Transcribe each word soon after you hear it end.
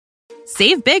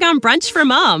Save big on brunch for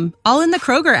mom, all in the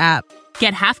Kroger app.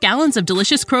 Get half gallons of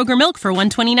delicious Kroger milk for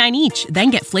 $1.29 each.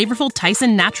 Then get flavorful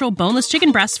Tyson natural boneless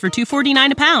chicken breasts for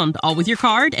 $2.49 a pound, all with your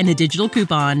card and a digital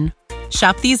coupon.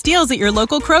 Shop these deals at your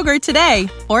local Kroger today,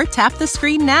 or tap the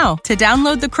screen now to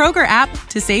download the Kroger app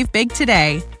to save big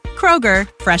today. Kroger,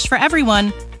 fresh for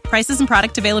everyone. Prices and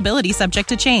product availability subject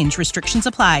to change. Restrictions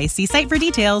apply. See site for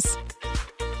details.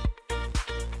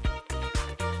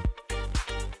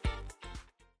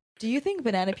 Do you think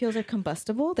banana peels are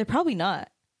combustible? They're probably not.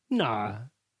 Nah.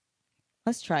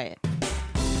 Let's try it.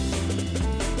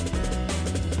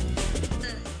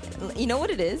 You know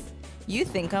what it is? You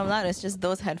think I'm loud. It's just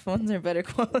those headphones are better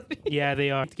quality. Yeah,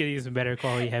 they are. Getting some better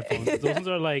quality headphones. Those ones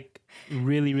are like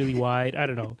really, really wide. I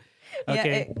don't know.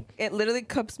 Okay. Yeah, it literally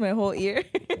cups my whole ear.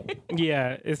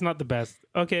 Yeah, it's not the best.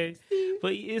 Okay.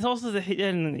 But it's also the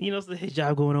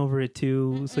hijab going over it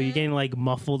too. So you're getting like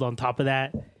muffled on top of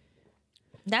that.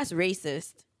 That's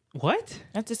racist. What?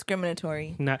 That's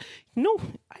discriminatory. Not. No,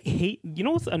 I hate. You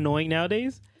know what's annoying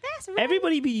nowadays? That's right.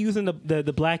 Everybody be using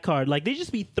the black card. Like they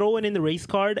just be throwing in the race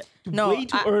card way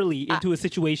too early into a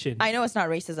situation. I know it's not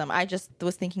racism. I just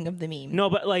was thinking of the meme. No,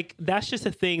 but like that's just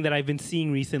a thing that I've been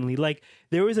seeing recently. Like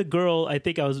there was a girl, I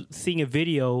think I was seeing a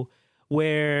video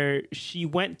where she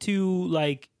went to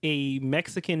like a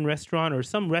Mexican restaurant or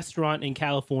some restaurant in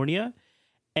California.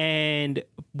 And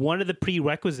one of the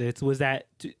prerequisites was that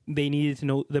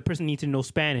the person needed to know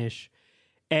Spanish.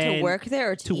 And to work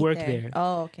there or to work there? there.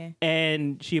 Oh, okay.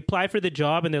 And she applied for the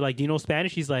job and they're like, do you know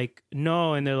Spanish? She's like,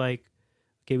 no. And they're like,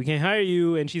 okay, we can't hire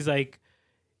you. And she's like,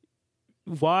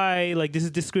 why? Like, this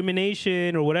is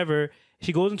discrimination or whatever.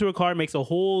 She goes into her car, makes a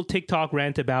whole TikTok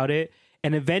rant about it,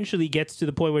 and eventually gets to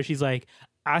the point where she's like,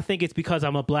 I think it's because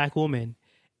I'm a black woman.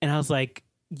 And I was like,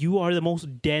 you are the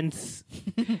most dense.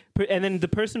 And then the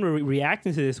person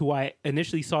reacting to this, who I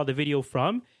initially saw the video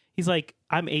from, he's like,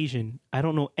 I'm Asian. I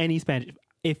don't know any Spanish.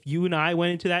 If you and I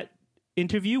went into that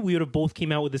interview, we would have both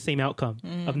came out with the same outcome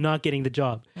of not getting the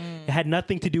job. It had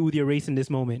nothing to do with your race in this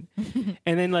moment.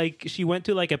 And then like she went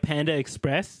to like a Panda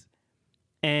Express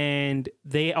and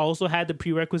they also had the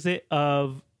prerequisite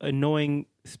of knowing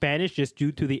Spanish just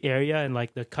due to the area and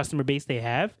like the customer base they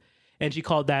have. And she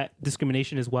called that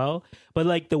discrimination as well. But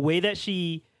like the way that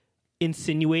she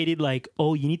insinuated like,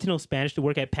 oh, you need to know Spanish to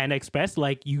work at Panda Express,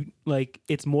 like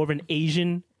it's more of an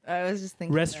Asian I was just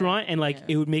thinking restaurant, and like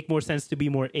it would make more sense to be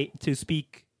more to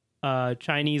speak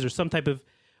Chinese or some type of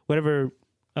whatever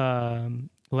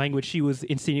language she was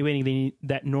insinuating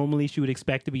that normally she would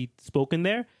expect to be spoken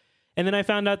there. And then I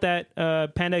found out that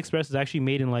Panda Express is actually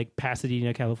made in like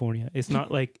Pasadena, California. It's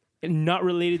not like not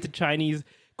related to Chinese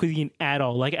cuisine at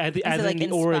all. Like as in like the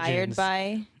inspired origins.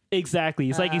 By? Exactly.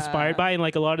 It's like inspired by, and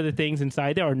like a lot of the things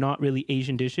inside there are not really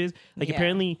Asian dishes. Like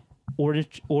apparently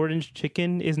orange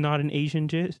chicken is not an Asian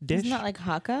dish. It's not like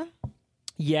Hakka?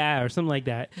 Yeah, or something like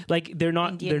that. Like they're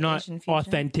not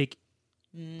authentic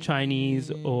Chinese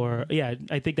or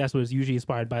I think that's what it's usually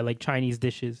inspired by, like Chinese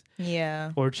dishes.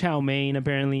 Yeah. Or chow mein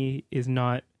apparently is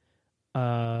not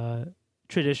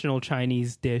traditional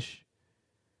Chinese dish.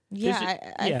 Yeah,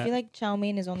 I feel like chow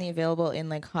mein is only available in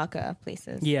like Hakka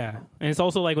places. Yeah, and it's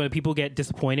also like when people get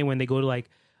disappointed when they go to like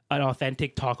an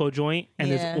authentic taco joint and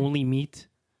there's only meat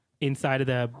inside of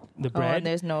the bread. And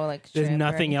there's no like there's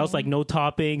nothing else, like no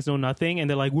toppings, no nothing, and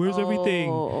they're like, "Where's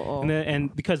everything?"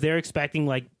 And because they're expecting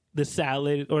like the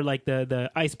salad or like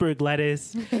the iceberg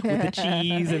lettuce with the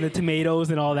cheese and the tomatoes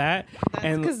and all that.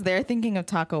 That's because they're thinking of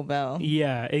Taco Bell.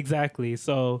 Yeah, exactly.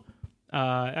 So.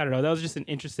 I don't know. That was just an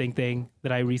interesting thing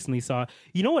that I recently saw.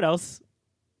 You know what else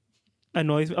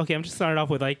annoys me? Okay, I'm just starting off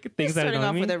with like things that annoy me.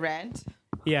 Starting off with a rant.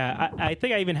 Yeah, I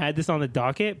think I even had this on the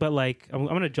docket, but like I'm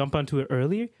gonna jump onto it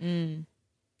earlier.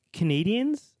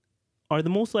 Canadians are the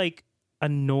most like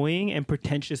annoying and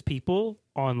pretentious people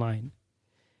online.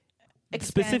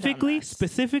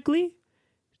 Specifically,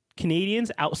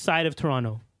 Canadians outside of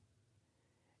Toronto.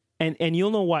 And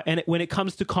you'll know why. And when it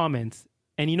comes to comments,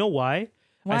 and you know why?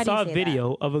 I saw a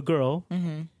video of a girl.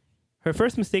 Her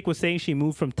first mistake was saying she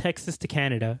moved from Texas to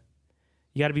Canada.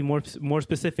 You got to be more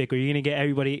specific, or you're going to get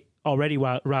everybody already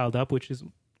riled up, which is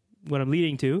what I'm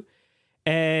leading to.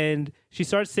 And she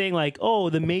starts saying like,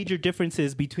 "Oh, the major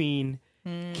differences between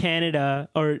Canada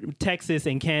or Texas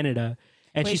and Canada."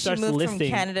 And she starts moved listing from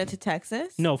Canada to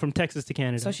Texas. No, from Texas to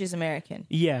Canada. So she's American.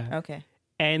 Yeah. Okay.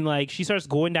 And like she starts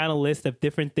going down a list of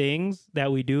different things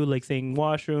that we do, like saying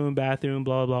washroom, bathroom,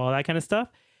 blah, blah, all that kind of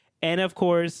stuff. And of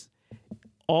course,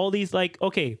 all these people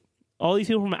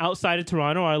from outside of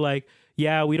Toronto are like,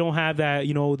 yeah, we don't have that,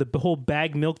 you know, the whole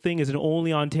bag milk thing is an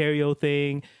only Ontario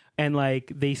thing. And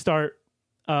like they start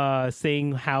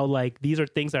saying how like these are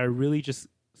things that are really just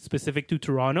specific to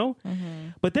Toronto.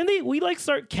 But then we like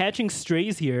start catching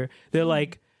strays here. They're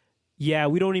like, yeah,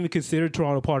 we don't even consider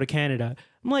Toronto part of Canada.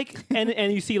 I'm like,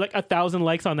 and you see like 1,000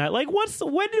 likes on that. Like, when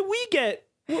did we get?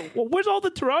 Where's all the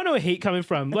Toronto hate coming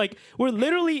from? Like, we're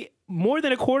literally more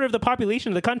than a quarter of the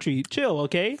population of the country. Chill,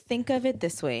 okay? Think of it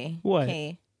this way. What?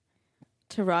 Okay.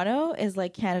 Toronto is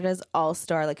like Canada's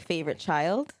all-star, like, favorite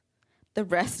child. The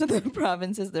rest of the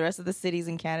provinces, the rest of the cities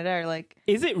in Canada are like...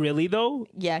 Is it really, though?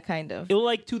 Yeah, kind of.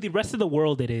 Like, to the rest of the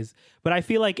world, it is. But I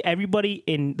feel like everybody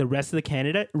in the rest of the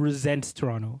Canada resents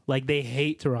Toronto. Like, they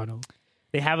hate Toronto.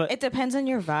 They have It depends on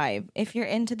your vibe. If you're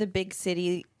into the big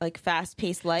city, like,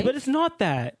 fast-paced life... But it's not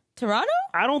that. Toronto?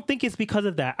 I don't think it's because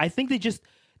of that. I think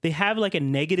they have, like, a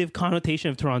negative connotation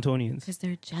of Torontonians. Because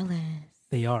they're jealous.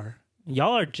 They are.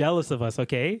 Y'all are jealous of us,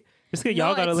 okay? Just because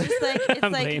y'all gotta... It's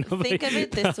like think of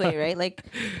it this way, right? Like,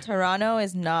 Toronto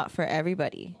is not for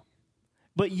everybody.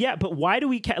 But yeah, but why do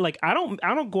we... like, I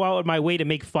don't go out of my way to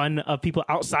make fun of people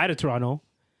outside of Toronto.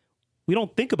 We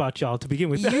don't think about y'all to begin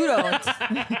with. You don't.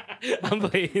 I'm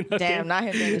playing. Okay? Damn, not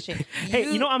him doing the shit.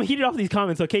 Hey, I'm heated off these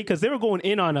comments, okay? Because they were going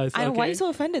in on us. I know, why are you so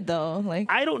offended, though?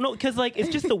 Like, I don't know, because like it's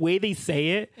just the way they say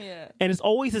it. Yeah. And it's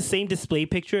always the same display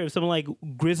picture of some like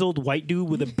grizzled white dude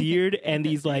with a beard and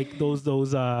these like those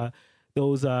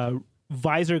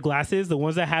visor glasses, the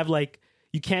ones that have like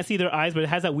you can't see their eyes, but it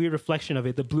has that weird reflection of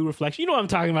it, the blue reflection. You know what I'm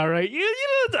talking about, right? You know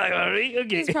what I'm talking about, right?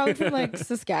 Okay. He's probably from like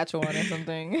Saskatchewan or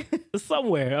something.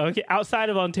 Somewhere, okay, outside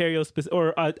of Ontario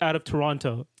or out of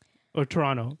Toronto or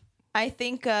Toronto. I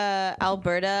think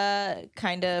Alberta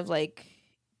kind of like,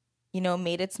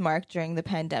 made its mark during the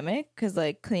pandemic because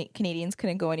like Canadians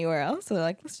couldn't go anywhere else. So they're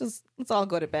like, let's all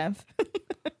go to Banff.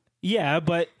 Yeah,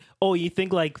 but you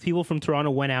think like people from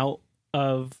Toronto went out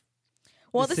of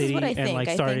the this city is what I think. and like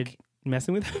started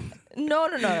messing with them? No.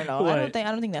 I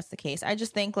don't think that's the case. I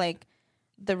just think like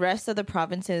the rest of the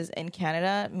provinces in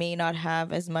Canada may not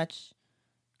have as much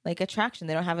like attraction.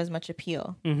 They don't have as much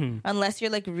appeal unless you're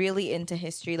like really into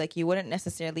history. Like you wouldn't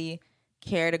necessarily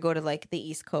care to go to like the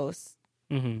East Coast,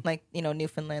 like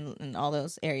Newfoundland and all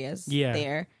those areas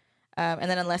there.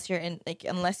 And then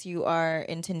unless you are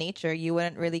into nature, you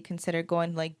wouldn't really consider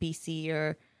going to like BC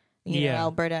or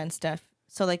Alberta and stuff.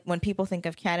 So like when people think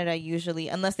of Canada, usually,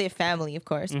 unless they have family, of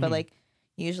course, but like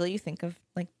usually you think of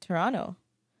like Toronto,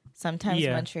 sometimes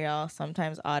Montreal,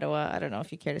 sometimes Ottawa. I don't know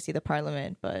if you care to see the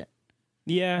Parliament, but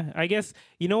yeah, I guess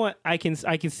you know what I can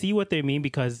see what they mean,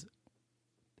 because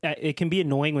it can be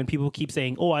annoying when people keep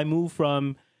saying, "Oh, I moved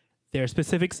from their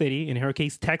specific city, in her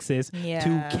case Texas,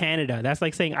 to Canada." That's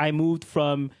like saying I moved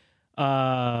from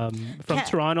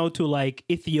Toronto to like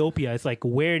Ethiopia. It's like,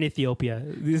 where in Ethiopia?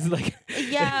 This is like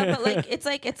but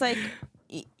like it's like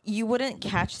you wouldn't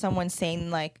catch someone saying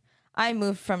like I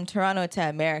moved from Toronto to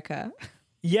America.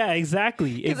 Yeah,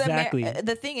 exactly.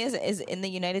 The thing is in the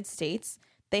United States,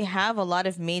 they have a lot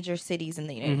of major cities in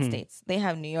the United States. They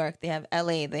have New York, they have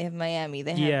LA, they have Miami,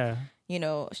 they have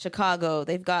Chicago.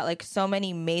 They've got like so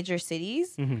many major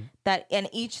cities that, and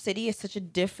each city is such a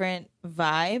different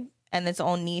vibe and its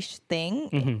own niche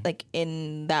thing, like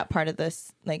in that part of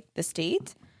this, like the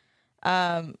state.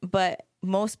 But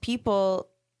most people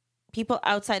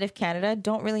outside of Canada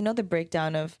don't really know the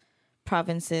breakdown of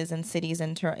provinces and cities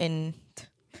in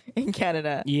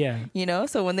Canada. Yeah.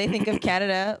 So when they think of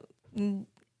Canada,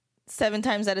 7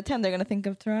 times out of 10, they're going to think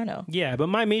of Toronto. Yeah. But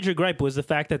my major gripe was the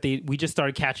fact that we just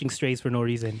started catching strays for no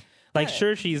reason. Like,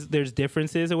 sure, there's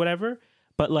differences or whatever,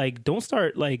 but like, don't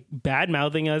start like bad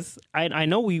mouthing us. I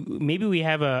know maybe we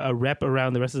have a rep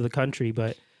around the rest of the country,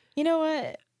 but you know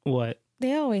what? What?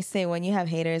 They always say when you have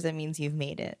haters, it means you've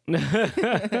made it.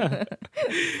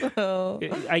 So.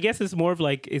 I guess it's more of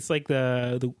like, it's like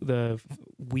the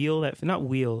wheel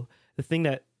the thing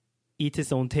that eats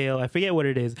its own tail. I forget what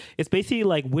it is. It's basically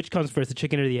like, which comes first, the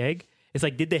chicken or the egg? It's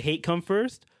like, did the hate come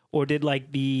first? Or did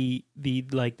like the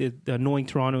annoying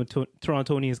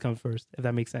Torontonians come first? If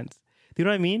that makes sense. Do you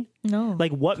know what I mean? No.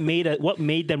 Like what made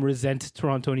them resent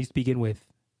Torontonians to begin with?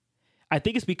 I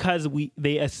think it's because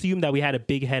they assumed that we had a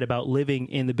big head about living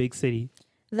in the big city.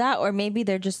 That, or maybe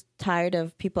they're just tired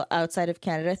of people outside of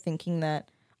Canada thinking that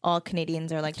all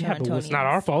Canadians are like Torontonians. But it's not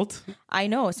our fault. I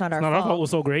know it's not our fault. Our fault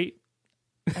was so great.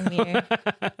 I mean,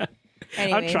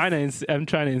 anyways, I'm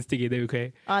trying to instigate it.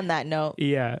 Okay. On that note,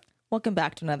 yeah. Welcome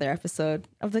back to another episode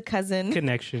of the Cousin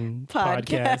Connection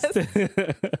podcast.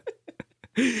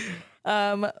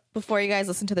 Before you guys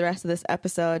listen to the rest of this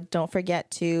episode, don't forget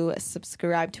to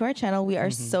subscribe to our channel. We are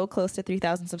so close to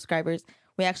 3,000 subscribers.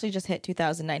 We actually just hit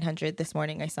 2,900 this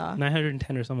morning. I saw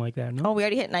 910 or something like that. No? Oh, we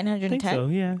already hit 910. I think so,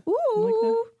 yeah.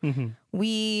 Ooh. Like that.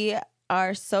 We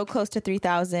are so close to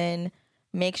 3,000.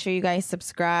 Make sure you guys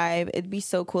subscribe. It'd be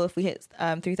so cool if we hit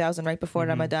 3,000 right before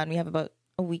Ramadan. We have about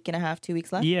a week and a half, 2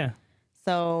 weeks left. Yeah.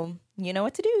 So you know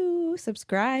what to do.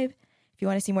 Subscribe. If you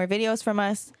want to see more videos from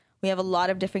us, we have a lot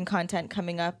of different content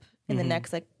coming up in the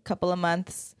next couple of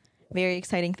months. Very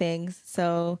exciting things.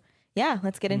 So yeah,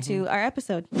 let's get into our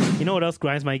episode. You know what else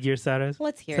grinds my gears, Saras?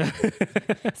 Let's hear it.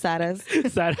 Saras.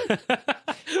 Sada.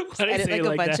 Why did I say like it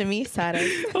a bunch that? of me,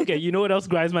 Saras. Okay, you know what else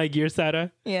grinds my gears,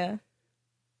 Sada? Yeah.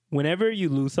 Whenever you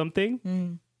lose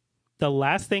something, the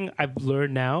last thing I've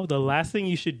learned now, the last thing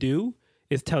you should do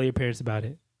is tell your parents about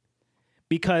it.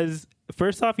 Because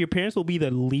first off, your parents will be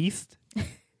the least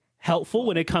helpful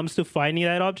when it comes to finding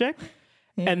that object.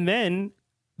 Yeah. And then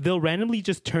they'll randomly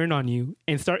just turn on you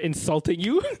and start insulting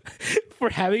you for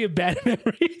having a bad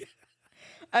memory.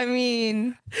 I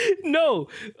mean... No.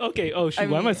 Okay. Oh, shoot.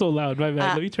 Why am I so loud? My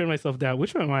bad. Let me turn myself down.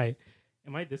 Which one am I?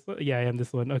 Am I this one? Yeah, I am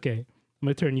this one. Okay. I'm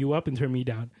going to turn you up and turn me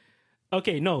down.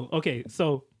 Okay. No. Okay.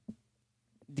 So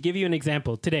to give you an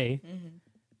example, today,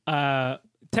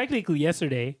 technically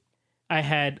yesterday, I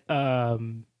had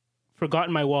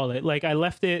forgotten my wallet. Like I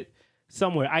left it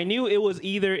somewhere. I knew it was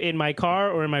either in my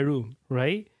car or in my room,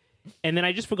 right? And then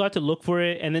I just forgot to look for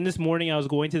it. And then this morning I was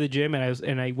going to the gym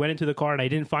and I went into the car and I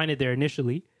didn't find it there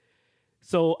initially.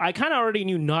 So I kind of already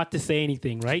knew not to say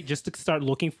anything, right? Just to start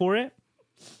looking for it.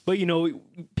 But you know,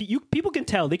 people can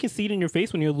tell. They can see it in your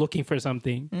face when you're looking for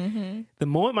something. The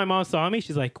moment my mom saw me,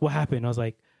 she's like, "What happened?" I was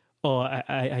like, "Oh,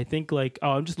 I think like,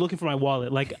 oh, I'm just looking for my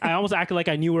wallet." Like I almost acted like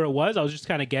I knew where it was. I was just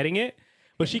kind of getting it.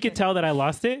 But she could tell that I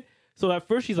lost it. So at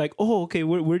first she's like, "Oh, okay,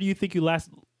 where do you think you last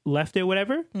left it,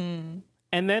 whatever?" And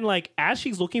then like as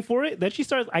she's looking for it, then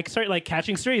I start like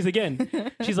catching strays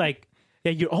again. She's like,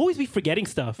 "Yeah, you always be forgetting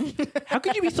stuff. How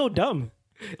could you be so dumb?"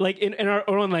 Like in our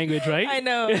own language, right? I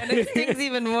know, and it stings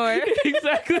even more.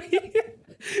 Exactly.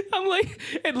 I'm like,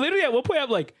 and literally at one point I'm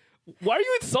like, "Why are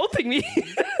you insulting me?"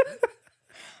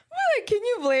 Can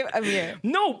you blame Amir?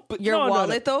 No, but your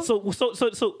wallet though.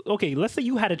 So okay. Let's say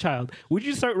you had a child. Would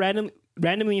you start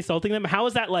randomly insulting them? How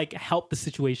does that like help the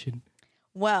situation?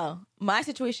 Well, my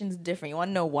situation's different. You want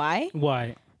to know why?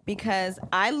 Why? Because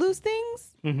I lose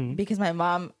things because my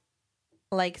mom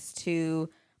likes to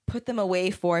put them away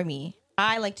for me.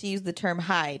 I like to use the term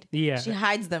hide. Yeah. She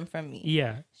hides them from me.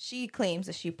 Yeah. She claims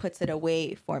that she puts it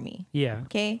away for me. Yeah.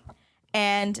 Okay.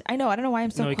 And I don't know why I'm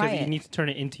so quiet. Because you need to turn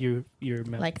it into your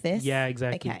mouth. Like this? Yeah,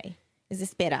 exactly. Okay. Is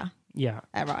this better? Yeah.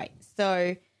 All right.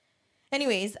 So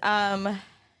anyways,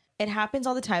 it happens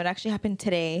all the time. It actually happened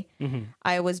today.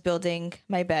 I was building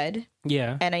my bed.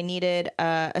 Yeah. And I needed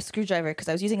a screwdriver because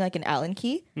I was using like an Allen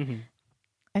key.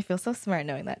 I feel so smart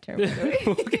knowing that term, by the way.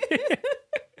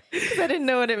 Because I didn't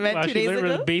know what it meant 2 days ago.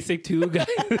 Really basic too, guys.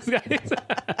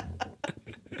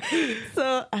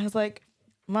 So I was like,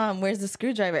 "Mom, where's the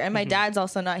screwdriver?" And my dad's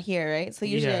also not here, right? So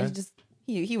usually I just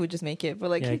he would just make it, but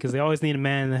like because they always need a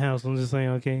man in the house. I'm just saying,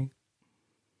 okay.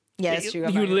 Yeah, that's true.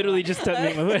 You literally just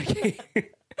make my okay.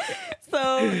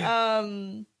 So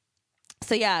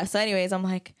yeah. So anyways, I'm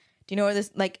like, "Do you know where this?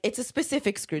 Like, it's a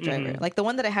specific screwdriver. Like the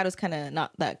one that I had was kind of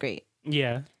not that great."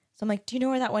 Yeah. So I'm like, "Do you know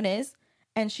where that one is?"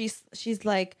 And she's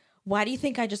like, "Why do you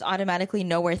think I just automatically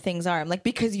know where things are?" I'm like,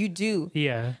 "Because you do."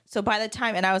 Yeah. So by the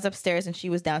time, and I was upstairs and she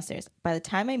was downstairs. By the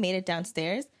time I made it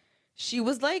downstairs, she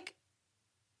was like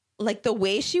the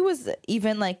way she was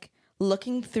even like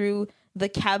looking through the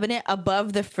cabinet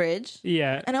above the fridge.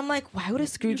 Yeah. And I'm like, why would a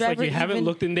screwdriver like you haven't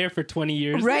looked in there for 20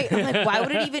 years. Right. I'm like, why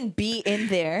would it even be in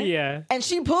there? Yeah. And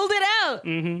she pulled it out.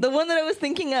 The one that I was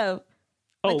thinking of.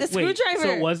 Like the screwdriver. So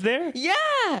it was there?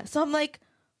 Yeah. So I'm like,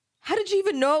 how did you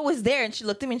even know it was there? And she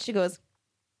looked at me and she goes,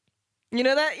 you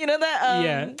know that?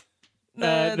 Yeah.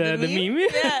 The meme?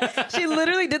 Yeah. She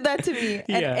literally did that to me.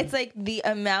 And it's like the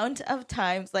amount of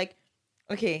times, like,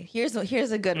 okay, here's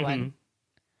a good one.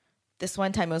 This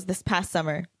one time, it was this past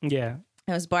summer. Yeah.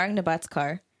 I was borrowing Nabat's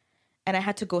car and I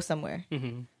had to go somewhere.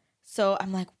 So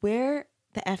I'm like, where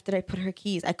the F did I put her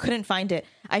keys? I couldn't find it.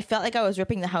 I felt like I was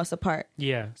ripping the house apart.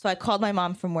 Yeah. So I called my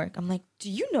mom from work. I'm like, do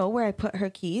you know where I put her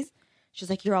keys? She's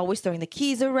like, you're always throwing the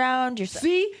keys around.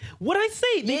 See? What I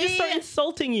say? They just start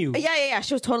insulting you. Yeah.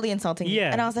 She was totally insulting me.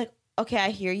 And I was like, okay,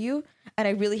 I hear you. And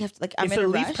I really have to, like, I'm in a rush.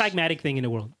 It's the least pragmatic thing in the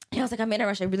world. Yeah, I was like, I'm in a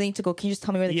rush. I really need to go. Can you just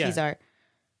tell me where the keys are?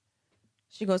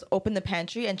 She goes, open the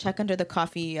pantry and check under the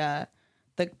coffee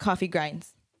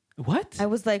grinds. What? I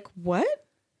was like, what?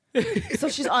 So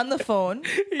she's on the phone.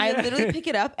 I literally pick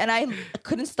it up and I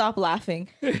couldn't stop laughing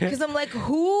because I'm like,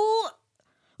 who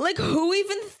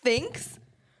even thinks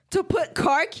to put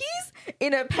car keys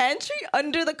in a pantry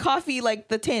under the coffee, like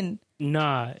the tin?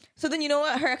 Nah. So then you know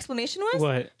what her explanation was?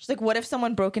 What? She's like, what if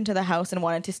someone broke into the house and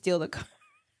wanted to steal the car?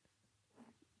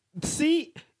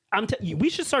 See, we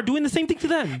should start doing the same thing to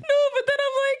them. No, but then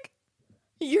I'm like,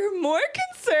 you're more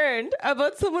concerned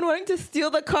about someone wanting to steal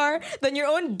the car than your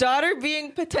own daughter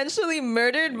being potentially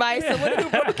murdered by someone who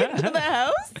broke into the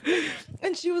house.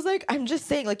 And she was like, I'm just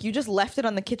saying, like, you just left it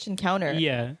on the kitchen counter.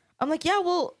 Yeah. I'm like, yeah,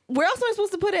 well, where else am I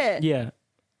supposed to put it? Yeah.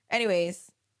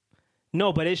 Anyways.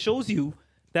 No, but it shows you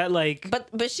that, like...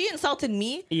 But she insulted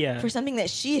me Yeah. for something that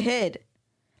she hid.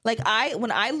 Like,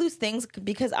 when I lose things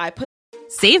because I put...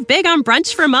 Save big on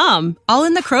brunch for mom, all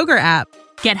in the Kroger app.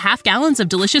 Get half gallons of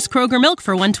delicious Kroger milk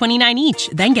for $1.29 each.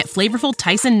 Then get flavorful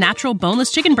Tyson natural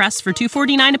boneless chicken breasts for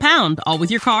 $2.49 a pound, all with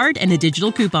your card and a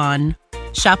digital coupon.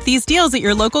 Shop these deals at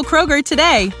your local Kroger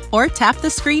today, or tap the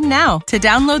screen now to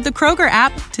download the Kroger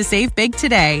app to save big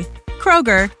today.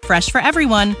 Kroger, fresh for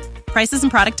everyone. Prices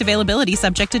and product availability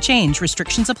subject to change.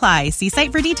 Restrictions apply. See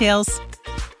site for details.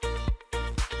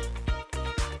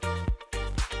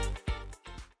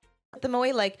 them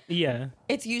away. Like, yeah,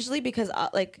 it's usually because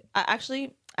I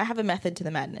have a method to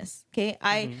the madness. Okay,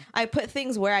 I put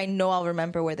things where I know I'll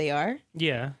remember where they are.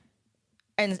 Yeah,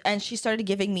 and she started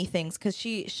giving me things because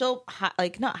she'll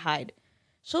not hide.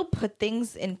 She'll put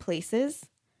things in places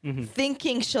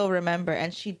thinking she'll remember,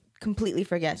 and she completely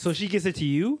forgets. So she gives it to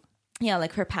you? Yeah,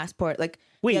 like her passport. Like,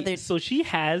 wait, so she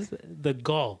has the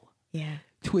gall. Yeah.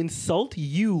 To insult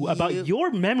you about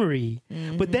your memory,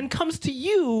 but then comes to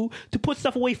you to put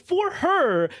stuff away for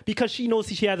her because she knows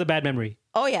she has a bad memory.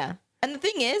 Oh, yeah. And the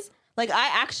thing is, like,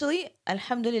 I actually,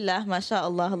 alhamdulillah,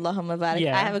 mashallah, Allahumma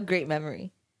barik, I have a great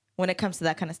memory when it comes to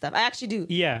that kind of stuff. I actually do.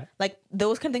 Yeah. Like,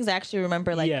 those kind of things I actually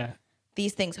remember, like,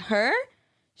 these things.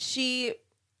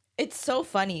 It's so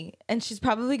funny. And she's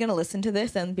probably going to listen to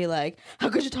this and be like, how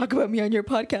could you talk about me on your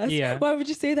podcast? Yeah. Why would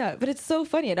you say that? But it's so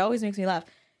funny. It always makes me laugh.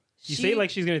 You say it like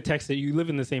she's going to text it. You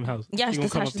live in the same house. Yeah, she's going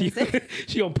to come up to you.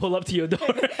 She going to pull up to your door.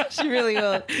 She really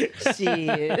will.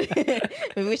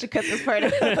 Maybe we should cut this part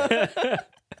out.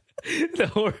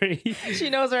 Don't worry.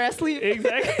 She knows we're asleep.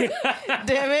 Exactly.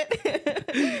 Damn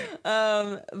it.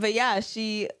 But yeah,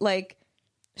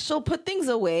 she'll put things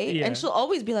away and she'll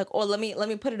always be like, oh, let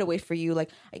me put it away for you.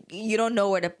 Like, you don't know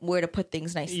where to put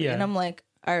things nicely. And I'm like,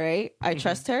 all right, I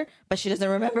trust her, but she doesn't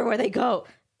remember where they go.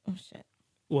 Oh shit.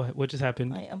 What just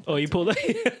happened? You pulled up.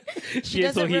 She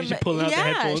pulling out the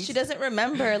headphones. She doesn't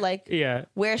remember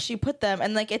where she put them,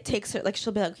 and like it takes her, like,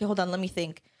 she'll be like, okay, hold on, let me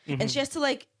think. And she has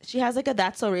to she has like a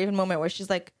That's So Raven moment where she's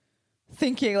like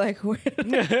thinking like where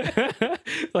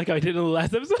like I did in the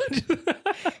last episode.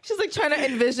 She's like trying to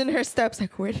envision her steps,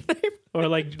 like where did I or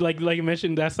like you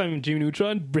mentioned last time, Jimmy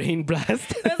Neutron, brain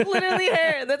blast. That's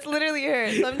literally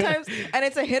her sometimes, and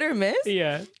it's a hit or miss.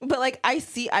 Yeah, but like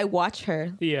I watch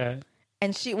her. Yeah.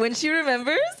 And when she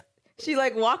remembers, she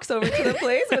like walks over to the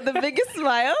place with the biggest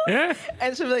smile.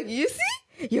 And she'll be like, you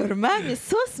see? Your mom is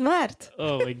so smart.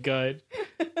 Oh my God.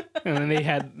 And then they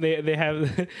have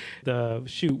the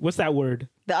shoot. What's that word?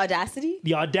 The audacity?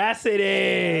 The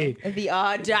audacity. The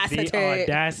audacity. The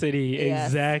audacity. Yes.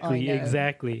 Exactly.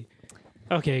 Exactly.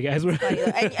 Okay, guys.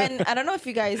 And I don't know if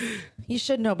you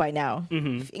should know by now.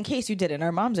 In case you didn't,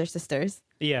 our moms are sisters.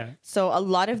 Yeah. So a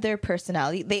lot of their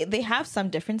personality, they have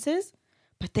some differences,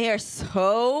 but they are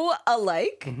so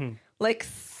alike. Like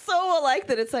so alike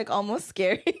that it's like almost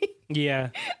scary. Yeah.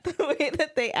 The way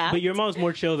that they act. But your mom's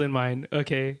more chill than mine.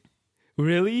 Okay.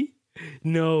 Really?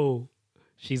 No.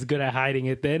 She's good at hiding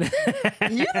it then. You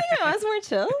think I was more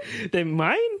chill? Than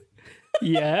mine?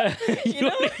 Yeah.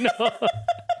 You don't know.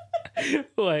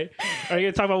 What? Are you going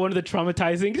to talk about one of the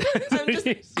traumatizing?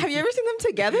 Have you ever seen them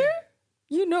together?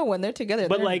 You know when they're together.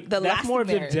 But like, that's more of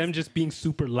them just being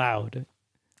super loud.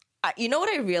 You know what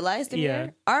I realized,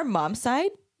 Amir? Our mom's side,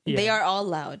 they are all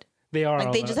loud. They are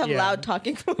like, they just have loud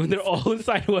talking. When they're all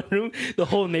inside one room, the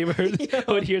whole neighborhood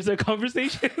hears their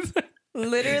conversations.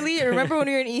 Literally, remember when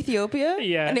we were in Ethiopia?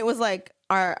 Yeah. And it was like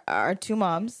our two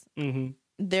moms,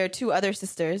 their two other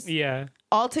sisters,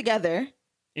 all together.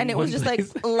 And it was just like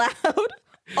loud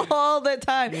all the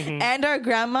time. And our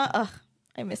grandma,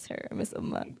 I miss her. I miss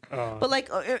Umma. But like,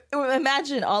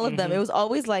 imagine all of them. It was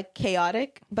always like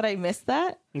chaotic, but I miss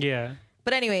that. Yeah.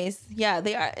 But anyways, yeah,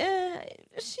 they are.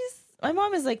 My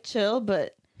mom is like chill,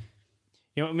 but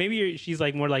maybe she's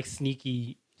like more like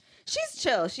sneaky. She's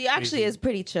chill. She actually is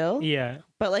pretty chill. Yeah.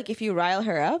 But like, if you rile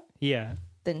her up,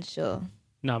 then she'll.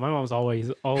 No, my mom's always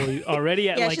already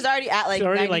at she's already at like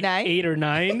 99. Like 8 or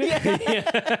 9.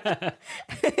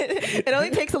 It only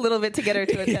takes a little bit to get her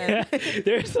to a 10.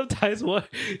 There's sometimes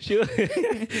she'll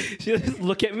just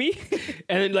look at me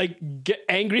and then like get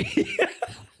angry.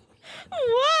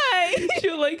 Why?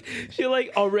 She'll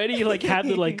like already like have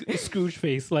the like Scrooge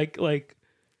face like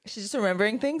she's just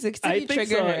remembering things. I think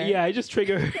so. Her. Yeah, I just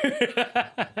trigger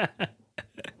her.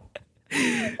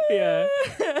 Yeah.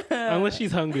 Unless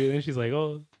she's hungry, then she's like,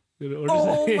 oh.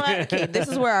 Oh my. Okay, this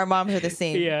is where our moms are the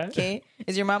same. Yeah. Okay.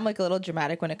 Is your mom like a little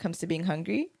dramatic when it comes to being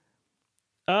hungry?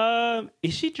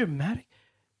 Is she dramatic?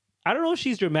 I don't know if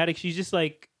she's dramatic. She's just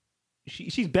like,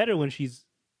 she's better when she's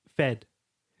fed.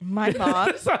 My mom.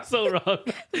 That sounds so wrong.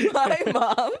 My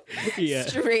mom Yeah.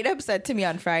 straight up said to me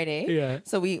on Friday. Yeah.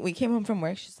 So we came home from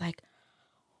work. She's like,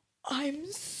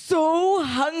 I'm so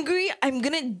hungry. I'm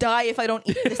going to die if I don't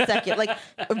eat this second. Like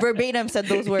verbatim said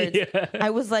those words. Yeah. I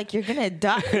was like, you're going to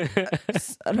die.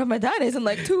 Ramadan is in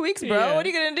like 2 weeks, bro. Yeah. What are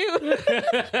you going to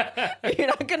do? You're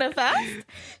not going to fast?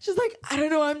 She's like, I don't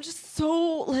know. I'm just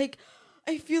so like,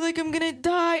 I feel like I'm going to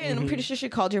die. And I'm pretty sure she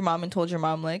called your mom and told your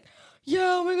mom like, yeah,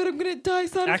 oh my God, I'm going to die.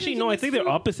 Actually, no, I think they're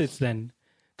opposites then.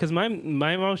 Because my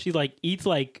mom, she like eats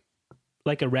like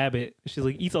a rabbit. She's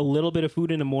like eats a little bit of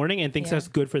food in the morning and thinks that's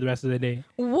good for the rest of the day.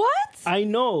 What? I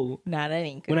know. Nah, that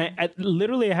ain't good. When I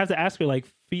literally I have to ask her like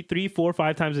 3, 4,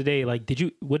 5 times a day, like,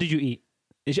 what did you eat?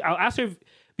 I'll ask her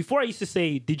before. I used to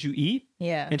say, did you eat?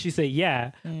 Yeah. And she say,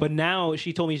 yeah. But now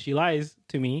she told me she lies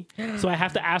to me. So I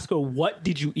have to ask her, what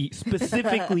did you eat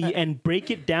specifically and break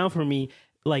it down for me,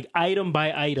 like item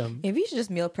by item. Maybe you should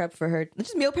just meal prep for her.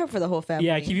 Just meal prep for the whole family.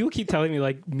 Yeah, people keep telling me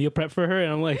like meal prep for her,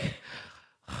 and I'm like,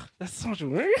 that's so much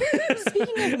work.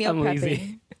 Speaking of meal I'm prepping,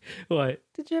 lazy. What?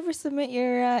 did you ever submit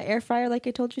your air fryer like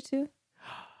I told you to?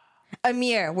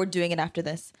 Amir, we're doing it after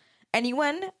this.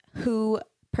 Anyone who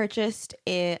purchased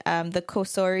the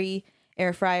Kosori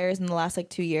air fryers in the last like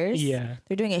 2 years, Yeah.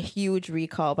 they're doing a huge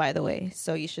recall, by the way.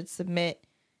 So you should submit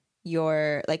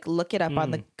your look it up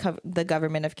on the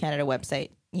Government of Canada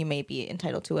website. You may be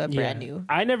entitled to a brand new.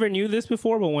 I never knew this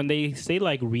before, but when they say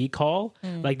like recall,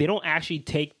 like they don't actually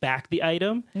take back the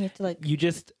item. You have to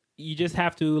you just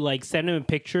have to like send them a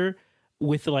picture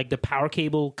with like the power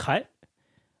cable cut.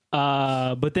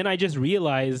 But then I just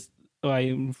realized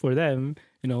for them,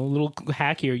 you know, a little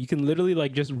hack here, you can literally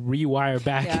like just rewire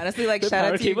back. Yeah, honestly, like the shout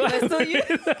power out to you. cable. I still use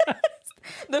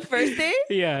the first day.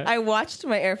 Yeah. I watched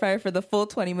my air fryer for the full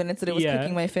 20 minutes that it was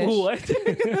cooking my fish. What?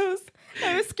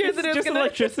 I was scared that it was just gonna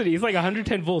electricity. It's like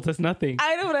 110 volts. That's nothing.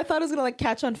 I know, but I thought it was gonna like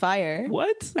catch on fire.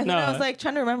 What? And then I was like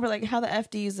trying to remember like how the F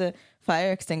to use a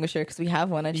fire extinguisher because we have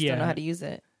one. I just don't know how to use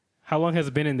it. How long has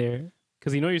it been in there?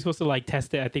 Because you know you're supposed to like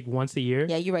test it. I think once a year.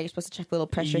 Yeah, you're right. You're supposed to check the little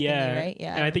pressure thingy, right?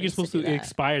 Yeah. And I think you're supposed to. do that. It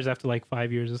expires after like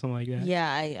 5 years or something like that. Yeah,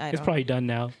 I It's don't probably done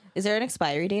now. Is there an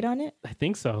expiry date on it? I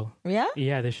think so. Yeah.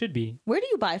 Yeah, there should be. Where do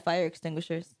you buy fire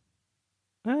extinguishers?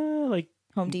 Like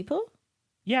Home Depot?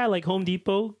 yeah, like Home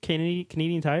Depot,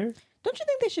 Canadian Tire. Don't you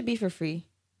think they should be for free?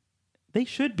 They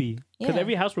should be because Yeah.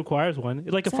 every house requires one.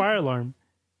 It's like a fire alarm.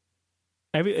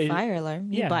 Fire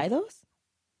alarm? You yeah. buy those?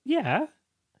 Yeah,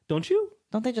 don't you?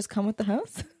 Don't they just come with the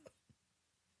house?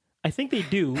 I think they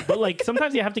do, but like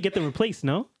sometimes you have to get them replaced.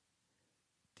 No,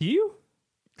 do you?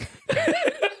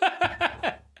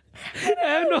 I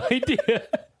have no idea.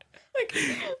 Like,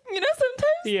 you know,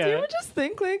 sometimes do you ever just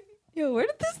think like, yo, where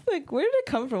did it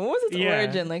come from? What was its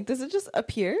origin? Like, does it just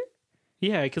appear?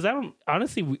 Yeah, because I don't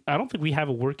think we have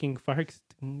a working fire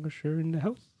extinguisher in the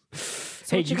house.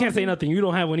 So hey, you can't say nothing. You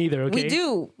don't have one either, okay? We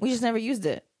do. We just never used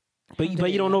it. But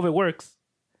you don't know if it works.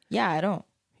 Yeah, I don't.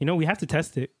 You know, we have to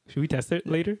test it. Should we test it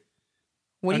later?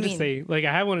 What do I'm you just mean? saying, like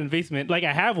I have one in the basement. Like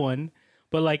I have one,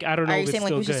 but like I don't know Are if you it's saying like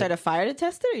still we should good. start a fire to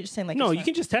test it? Or are you just saying like No, it's you not-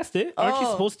 can just test it. Aren't you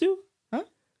Oh. supposed to? Huh?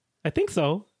 I think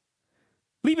so.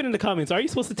 Leave it in the comments. Are you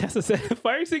supposed to test a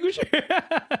fire extinguisher? If you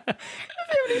have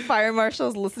any fire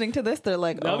marshals listening to this, they're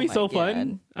like, That'll oh be my so God.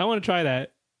 fun. I want to try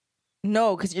that.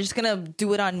 No, because you're just gonna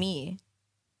do it on me.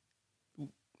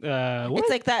 What? It's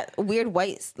like that weird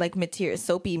white, like material,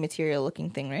 soapy material looking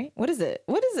thing, right? What is it?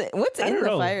 What is it? What's I in don't the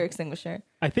know. fire extinguisher?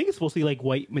 I think it's supposed to be like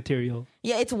white material.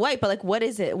 Yeah, it's white, but like, what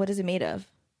is it? What is it made of?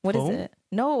 What is Foam? it?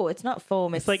 No, it's not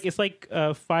foam. It's like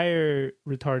fire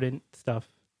retardant stuff.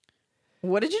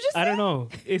 What did you just say? I don't know.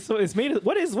 It's made of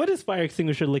what is fire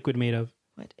extinguisher liquid made of?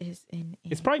 What is in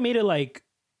it? It's probably made of like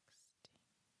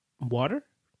water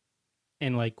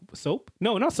and like soap.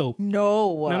 No, not soap.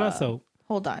 No, Not soap.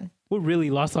 Hold on. We're really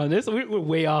lost on this. We're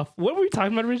way off. What were we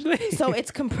talking about originally? So it's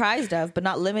comprised of, but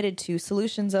not limited to,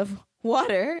 solutions of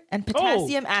water and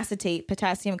potassium acetate,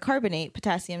 potassium carbonate,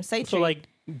 potassium citrate, So like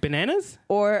bananas?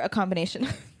 or a combination.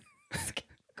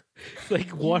 It's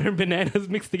like water and bananas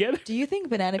mixed together? Do you think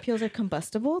banana peels are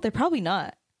combustible? They're probably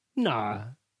not. Nah.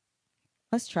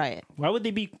 Let's try it. Why would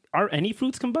they be? Are any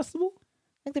fruits combustible?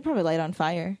 Like they probably light on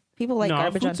fire. People light no,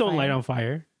 garbage fruits on don't fire. light on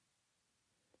fire.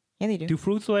 Yeah, they do. Do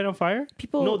fruits light on fire?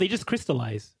 People- No, they just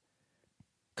crystallize.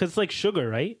 Because it's like sugar,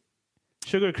 right?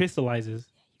 Sugar crystallizes.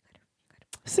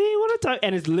 See what I'm talking.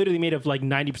 And it's literally made of like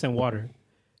 90% water.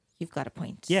 You've got a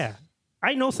point. Yeah.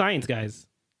 I know science, guys.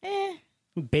 Eh.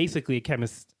 I'm basically a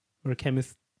chemist or a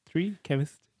chemist.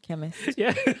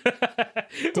 Yeah.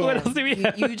 What else do we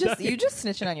have? You just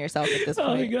snitching on yourself at this point.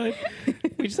 Oh my god.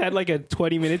 We just had like a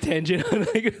 20-minute tangent on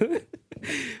like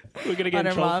we're gonna get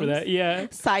in trouble for that. Yeah.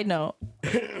 Side note,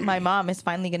 my mom is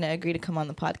finally gonna agree to come on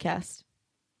the podcast.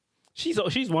 She's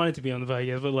wanted to be on the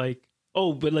podcast,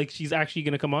 but like she's actually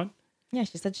gonna come on. Yeah,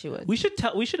 she said she would. We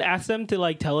should ask them to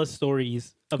like tell us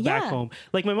stories of back home.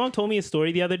 Like my mom told me a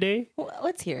story the other day. Well,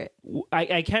 let's hear it.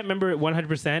 I can't remember it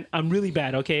 100%. I'm really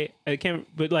bad. Okay, I can't.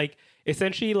 But like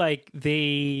essentially, like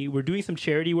they were doing some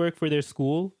charity work for their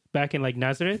school back in like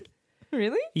Nazareth.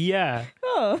 Really? Yeah.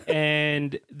 Oh.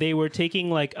 And they were taking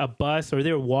like a bus, or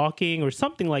they were walking, or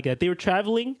something like that. They were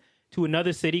traveling to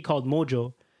another city called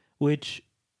Mojo, which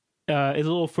is a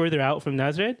little further out from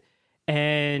Nazareth,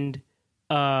 and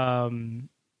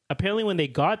apparently when they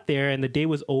got there and the day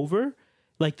was over,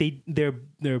 like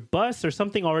their bus or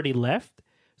something already left,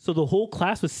 so the whole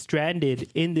class was stranded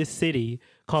in this city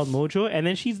called Mojo. And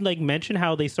then she's like mentioned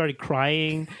how they started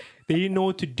crying. They didn't know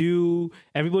what to do.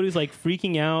 Everybody was like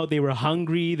freaking out. They were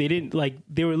hungry.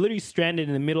 They were literally stranded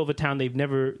in the middle of a town.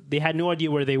 They had no idea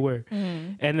where they were.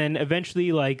 And then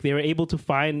eventually like they were able to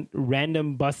find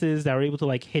random buses that were able to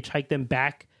like hitchhike them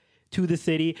back to the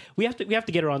city. We have to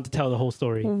get her on to tell the whole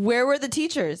story. Where were the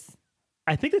teachers?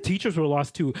 I think the teachers were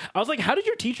lost too. I was like, how did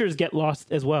your teachers get lost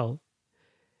as well?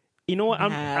 You know what?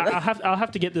 I'll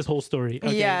have to get this whole story.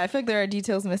 Okay? Yeah, I feel like there are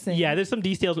details missing. Yeah, there's some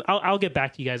details. I'll get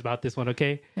back to you guys about this one.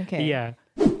 Okay. Okay. Yeah.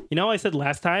 You know what I said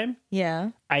last time? Yeah.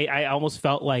 I almost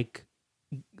felt like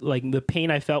the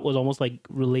pain I felt was almost like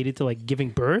related to like giving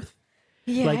birth.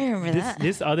 Yeah, like, I remember that.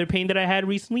 This other pain that I had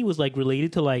recently was like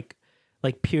related to like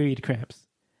period cramps.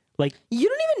 Like, you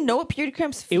don't even know what period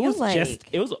cramps feel like.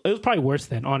 It was probably worse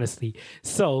then, honestly.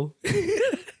 So,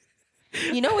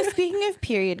 you know, speaking of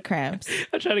period cramps,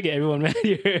 I'm trying to get everyone mad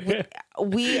here.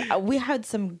 we had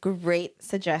some great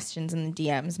suggestions in the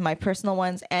DMs, my personal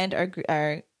ones and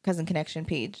our Cousin Connection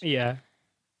page. Yeah,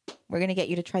 we're gonna get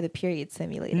you to try the period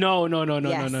simulator. No.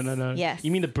 Yes.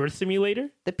 You mean the birth simulator?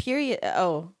 The period.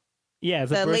 Oh. Yeah,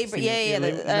 the labor. Yeah.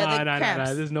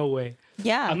 No. There's no way.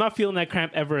 Yeah. I'm not feeling that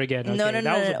cramp ever again. Okay? No. That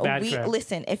was a bad cramp.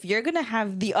 Listen, if you're going to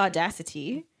have the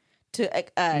audacity to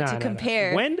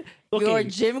compare your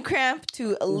gym cramp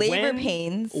to labor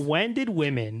pains. When did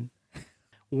women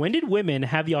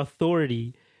have the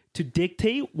authority to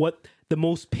dictate what the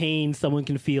most pain someone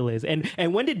can feel is?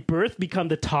 And when did birth become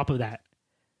the top of that?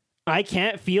 I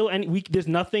can't feel there's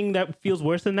nothing that feels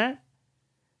worse than that.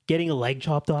 Getting a leg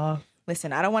chopped off.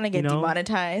 Listen, I don't want to get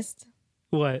demonetized.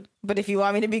 What? But if you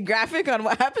want me to be graphic on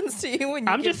what happens to you when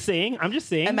you I'm just saying.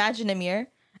 Imagine, Amir.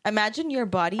 Imagine your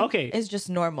body is just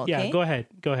normal. Yeah, okay? Go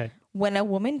ahead. When a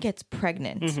woman gets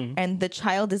pregnant and the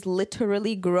child is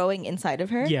literally growing inside of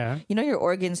her, you know your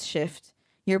organs shift.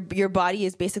 Your body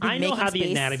is basically making space. I know how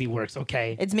the anatomy works,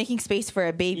 okay? It's making space for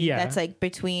a baby that's like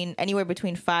anywhere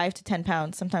between 5 to 10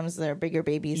 pounds. Sometimes they're bigger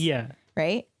babies. Yeah.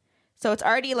 Right? So it's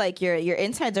already like your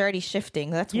inside's already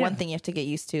shifting. That's one thing you have to get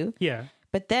used to. Yeah.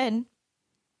 But then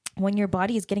when your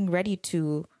body is getting ready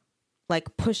to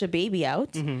like push a baby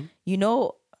out, you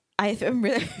know, I'm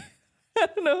really, I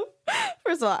don't know.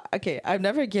 First of all, okay, I've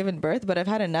never given birth, but I've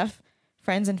had enough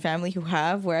friends and family who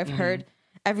have, where I've heard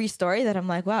every story that I'm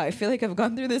like, wow, I feel like I've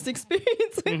gone through this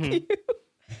experience with you.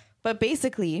 But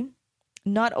basically,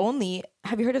 not only,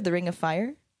 have you heard of the Ring of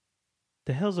Fire?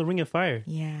 The hell's the Ring of Fire?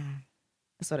 Yeah.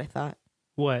 That's what I thought.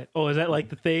 What? Oh, is that like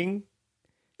the thing?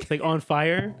 It's like on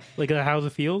fire? Like how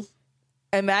it feels?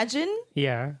 Imagine.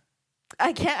 Yeah.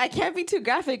 I can't be too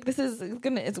graphic. We're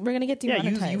gonna get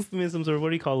demonetized. Yeah, use euphemisms, or what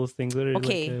do you call those things? What are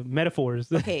like,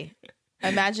 metaphors? Okay.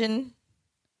 Imagine.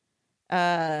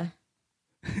 Now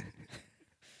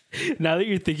that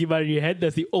you're thinking about it in your head,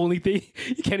 that's the only thing.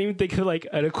 You can't even think of like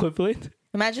an equivalent.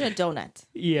 Imagine a donut.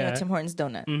 Yeah. You know, Tim Hortons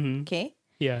donut. Okay.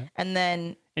 Yeah. And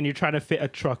then. And you're trying to fit a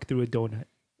truck through a donut.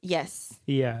 Yes.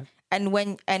 Yeah.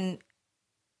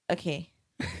 Okay.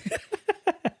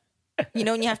 You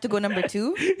know when you have to go number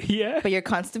 2? Yeah. But you're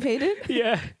constipated?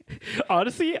 Yeah.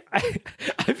 Honestly, I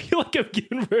feel like I'm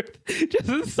giving birth just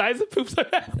the size of poops I've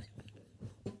had.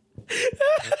 You're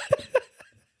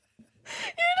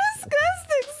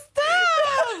disgusting.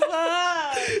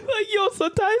 Stop. Like, yo,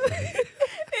 sometimes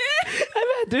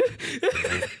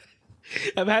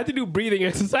I've had to do breathing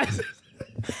exercises.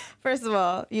 First of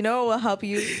all, you know what will help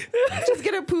you? Just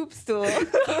get a poop stool.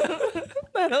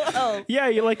 That'll help. Yeah,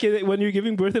 you're like when you're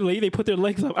giving birth to a lady, they put their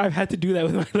legs up. I've had to do that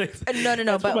with my legs.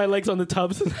 No. Put my legs on the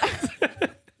tubs.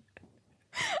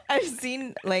 I've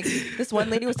seen, like, this one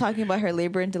lady was talking about her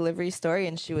labor and delivery story,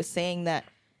 and she was saying that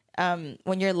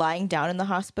when you're lying down in the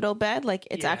hospital bed, like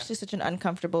it's actually such an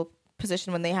uncomfortable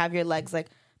position when they have your legs like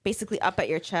basically up at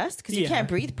your chest because you can't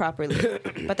breathe properly,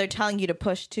 but they're telling you to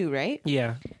push too, right?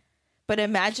 Yeah. But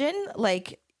imagine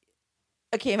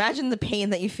imagine the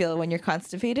pain that you feel when you're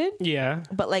constipated. Yeah.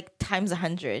 But like times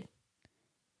 100.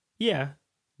 Yeah.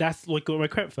 That's like what my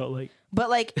cramp felt like. But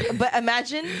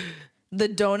imagine the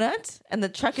donut and the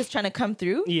truck is trying to come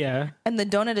through. Yeah. And the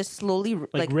donut is slowly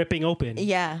like ripping open.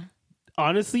 Yeah.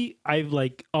 Honestly, I've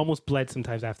like almost bled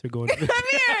sometimes after going. Come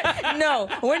here. No,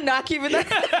 we're not keeping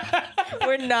that.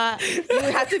 We're not. You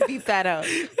have to beep that out.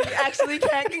 You actually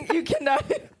can't. You cannot.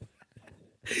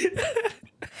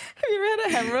 Have you ever had a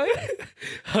hemorrhoid?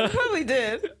 You probably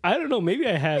did. I don't know. Maybe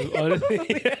I have, honestly.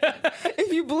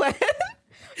 If you bled,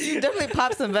 you definitely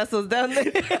pop some vessels down there.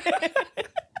 This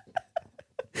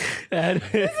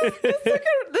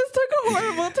took a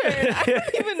horrible turn. I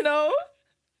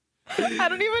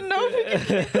don't even know if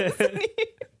we can listen.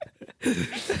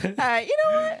 You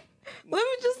know what?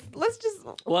 Let's just.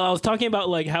 Well, I was talking about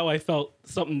like how I felt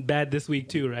something bad this week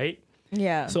too, right?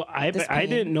 Yeah. So I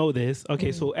didn't know this.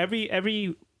 Okay, so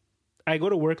every I go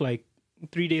to work like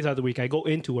 3 days out of the week. I go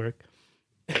into work.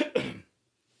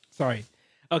 Sorry.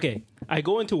 Okay, I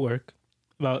go into work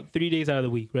about 3 days out of the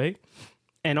week, right?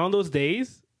 And on those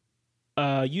days,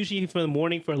 usually for the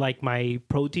morning for like my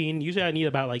protein, usually I need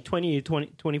about like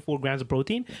 24 grams of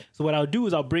protein. So what I'll do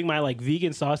is I'll bring my like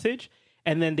vegan sausage,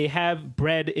 and then they have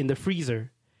bread in the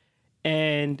freezer.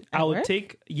 And I would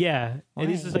take, and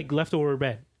this is like leftover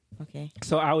bread. Okay.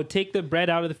 So I would take the bread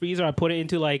out of the freezer. I put it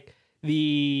into like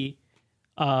the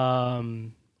what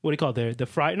do you call it? The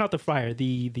fryer, not the fryer,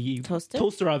 the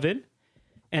toaster oven,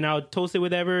 and I would toast it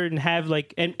with whatever and have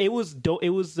like, and it was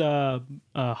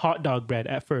hot dog bread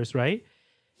at first, right?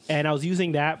 And I was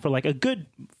using that for like a good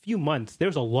few months. There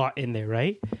was a lot in there,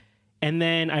 right? And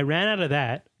then I ran out of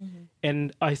that,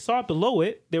 and I saw below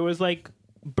it there was like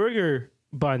burger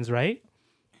buns, right?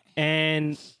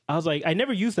 And I was like, I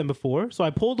never used them before. So I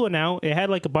pulled one out. It had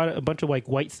like a bunch of like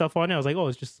white stuff on it. I was like, oh,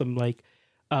 it's just some like,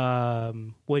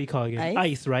 what do you call it again?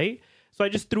 Ice, right? So I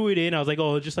just threw it in. I was like,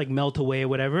 oh, it'll just like melt away or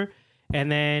whatever. And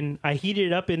then I heated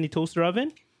it up in the toaster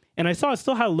oven. And I saw it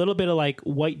still had a little bit of like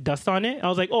white dust on it. I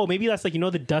was like, oh, maybe that's like,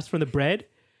 the dust from the bread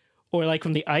or like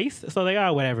from the ice. So I was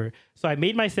like, whatever. So I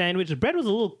made my sandwich. The bread was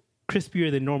a little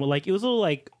crispier than normal. Like it was a little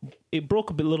like, it broke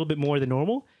a little bit more than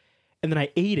normal. And then I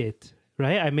ate it.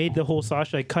 Right? I made the whole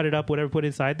sausage, I cut it up, whatever, put it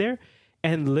inside there.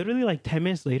 And literally like 10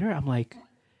 minutes later, I'm like,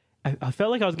 I felt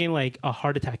like I was getting like a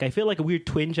heart attack. I feel like a weird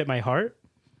twinge at my heart.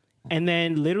 And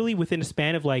then literally within a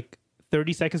span of like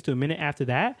 30 seconds to a minute after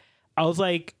that, I was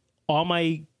like on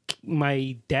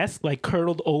my desk, like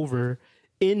curdled over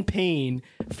in pain,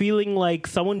 feeling like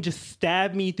someone just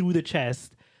stabbed me through the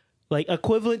chest. Like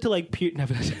equivalent to like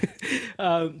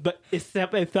but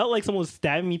it felt like someone was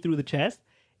stabbing me through the chest.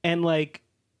 And like,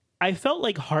 I felt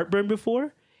like heartburn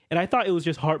before, and I thought it was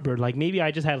just heartburn. Like maybe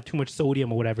I just had too much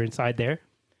sodium or whatever inside there.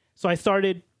 So I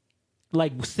started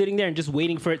like sitting there and just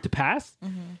waiting for it to pass.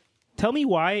 Tell me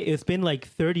why it's been like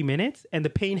 30 minutes and the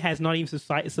pain has not even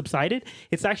subsided.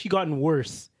 It's actually gotten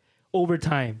worse over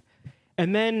time.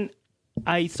 And then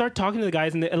I start talking to the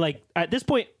guys, and like at this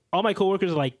point, all my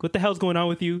coworkers are like, what the hell's going on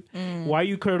with you? Why are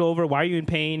you curled over? Why are you in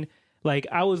pain? Like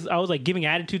I was like giving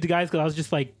attitude to guys because I was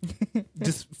just like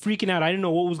just freaking out. I didn't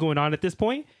know what was going on at this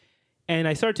point. And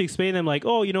I started to explain to them like,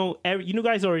 oh,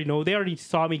 guys already know. They already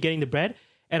saw me getting the bread.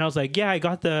 And I was like, yeah, I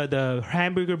got the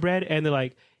hamburger bread. And they're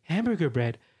like, hamburger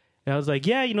bread? And I was like,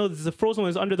 yeah, this is the frozen one.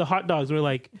 It's under the hot dogs. And we're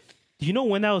like, do you know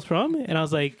when that was from? And I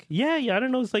was like, yeah, I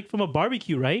don't know. It's like from a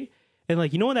barbecue, right? And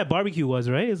like, when that barbecue was,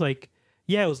 right? It's like,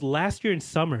 yeah, it was last year in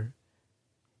summer.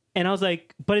 And I was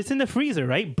like, but it's in the freezer,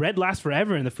 right? Bread lasts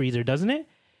forever in the freezer, doesn't it?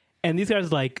 And these guys are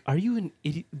like, are you an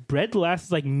idiot? Bread lasts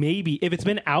like maybe, if it's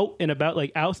been out and about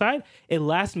like outside, it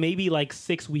lasts maybe like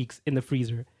 6 weeks in the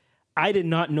freezer. I did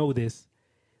not know this.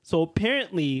 So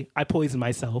apparently I poisoned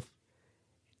myself.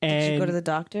 And did you go to the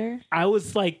doctor? I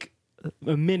was like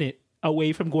a minute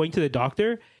away from going to the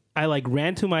doctor. I like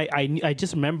ran to I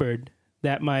just remembered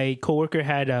that my coworker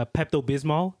had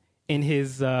Pepto-Bismol in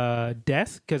his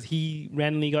desk because he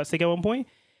randomly got sick at one point.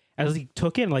 As he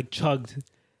took it and like chugged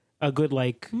a good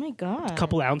like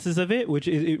couple ounces of it, which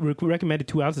it recommended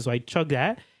 2 ounces. So I chugged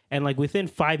that, and like within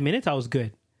 5 minutes I was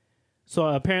good. So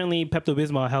apparently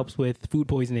Pepto-Bismol helps with food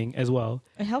poisoning as well.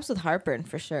 It helps with heartburn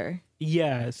for sure.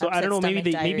 Yeah. So I don't know.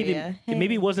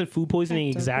 Maybe it wasn't food poisoning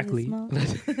exactly. Do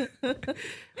you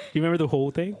remember the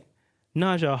whole thing?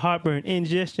 Nausea, heartburn,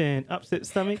 indigestion, upset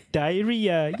stomach,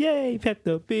 diarrhea. Yay,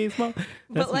 Pepto-Bismol.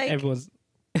 But like, everyone's.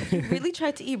 You really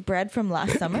tried to eat bread from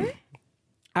last summer?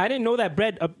 I didn't know that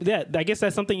bread. Yeah, I guess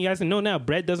that's something you guys can know now.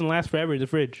 Bread doesn't last forever in the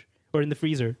fridge or in the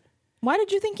freezer. Why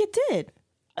did you think it did?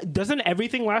 Doesn't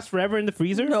everything last forever in the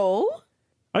freezer? No.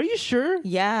 Are you sure?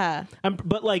 Yeah.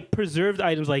 But like preserved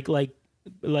items, like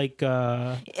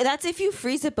that's if you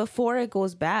freeze it before it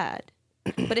goes bad.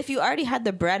 But if you already had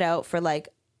the bread out for like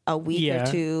a week or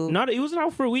two, it wasn't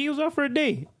out for a week. It was out for a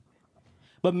day.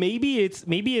 But maybe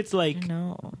it's like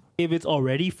if it's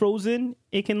already frozen,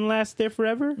 it can last there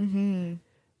forever. Mm-hmm.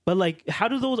 But like, how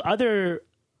do those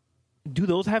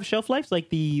have shelf lives? Like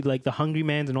the Hungry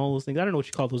Man's and all those things. I don't know what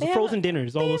you call those. The frozen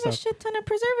dinners, all those stuff. They have a shit ton of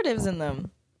preservatives in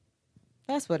them.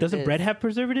 That's what. Doesn't bread have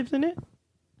preservatives in it?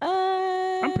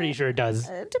 I'm pretty sure it does.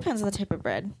 It depends on the type of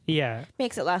bread. Yeah,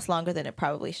 makes it last longer than it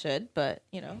probably should, but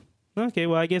you know. Okay,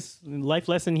 well, I guess life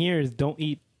lesson here is don't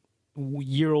eat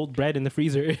year-old bread in the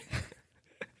freezer.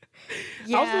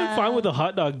 Yeah. I was doing fine with the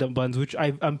hot dog buns, which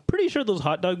I'm pretty sure those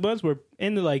hot dog buns were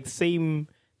in the like same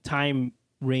time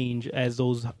range as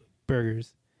those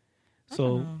burgers.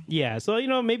 So yeah, so you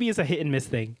know, maybe it's a hit and miss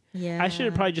thing. Yeah, I should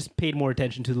have probably just paid more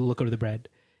attention to the look of the bread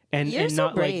and so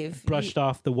not brave. Like brushed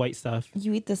off the white stuff.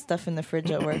 You eat the stuff in the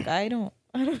fridge at work. I don't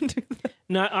do that.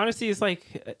 No, honestly, it's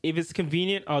like if it's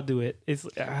convenient, I'll do it. We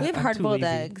have hard-boiled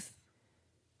eggs.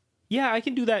 Yeah, I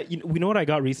can do that. You know what I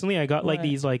got recently? I got like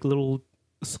these like little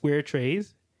square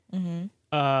trays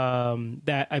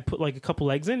that I put like a couple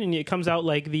eggs in, and it comes out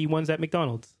like the ones at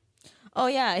McDonald's. Oh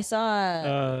yeah, I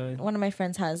saw one of my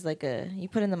friends has like you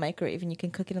put it in the microwave and you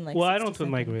can cook it in like. Well, I don't put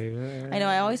microwave. I know.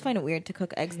 I always find it weird to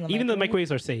cook eggs in the microwave. Even the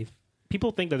microwaves are safe.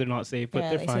 People think that they're not safe, but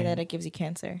they're fine. They say that it gives you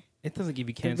cancer. It doesn't give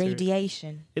you cancer. The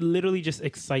radiation. It literally just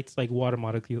excites like water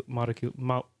molecules.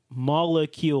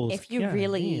 If you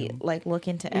really like look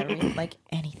into everything, like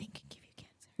anything can give you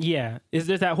cancer. Yeah,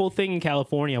 there's that whole thing in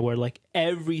California where like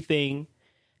everything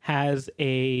has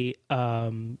a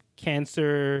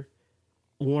cancer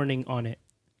warning on it.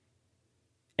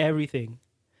 Everything,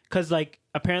 because like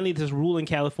apparently there's a rule in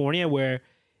California where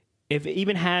if it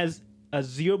even has a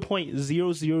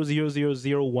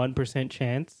 0.00001%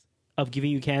 chance of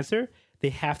giving you cancer, they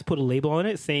have to put a label on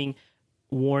it saying,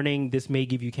 "Warning: this may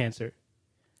give you cancer."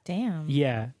 Damn.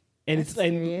 Yeah, and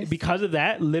and because of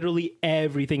that, literally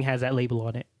everything has that label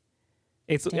on it.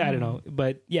 It's I don't know,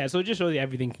 but yeah, so it just shows you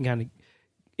everything can kind of.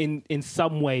 In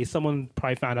some way, someone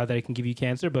probably found out that it can give you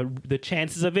cancer, but the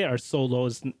chances of it are so low,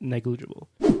 it's negligible.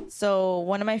 So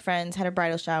one of my friends had a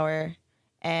bridal shower,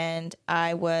 and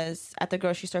I was at the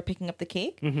grocery store picking up the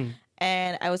cake,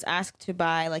 and I was asked to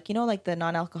buy like the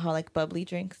non-alcoholic bubbly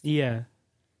drinks. Yeah.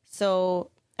 So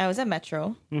I was at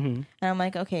Metro, and I'm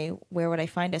like, okay, where would I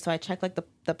find it? So I checked like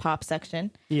the pop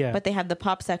section. Yeah. But they have the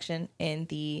pop section in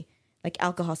the like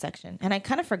alcohol section, and I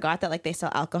kind of forgot that like they sell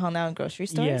alcohol now in grocery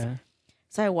stores. Yeah.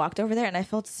 So I walked over there and I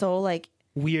felt so like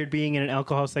weird being in an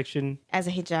alcohol section as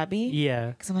a hijabi.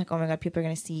 Yeah. Because I'm like, oh my God, people are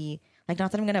going to see, like,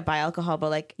 not that I'm going to buy alcohol, but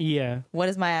like, what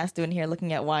is my ass doing here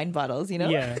looking at wine bottles, you know?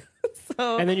 Yeah.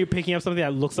 And then you're picking up something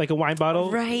that looks like a wine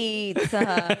bottle. Right. So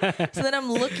then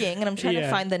I'm looking and I'm trying to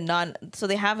find so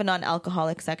they have a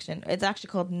non-alcoholic section. It's actually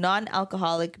called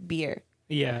non-alcoholic beer.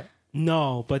 Yeah.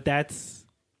 No, but that's.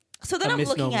 So then I'm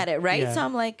looking at it, right? Yeah. So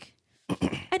I'm like,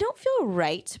 I don't feel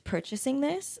right purchasing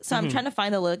this. So I'm trying to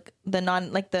find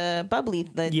the bubbly,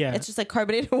 it's just like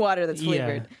carbonated water that's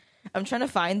flavored. Yeah. I'm trying to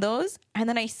find those. And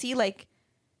then I see like,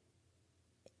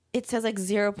 it says like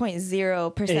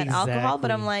 0.0% alcohol,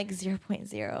 but I'm like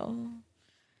 0.0.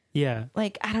 Yeah.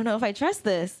 Like, I don't know if I trust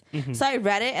this. So I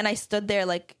read it and I stood there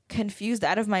like confused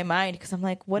out of my mind because I'm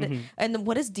like, what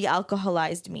does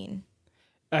de-alcoholized mean?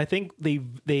 I think they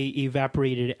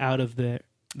evaporated it out of the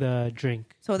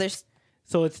drink.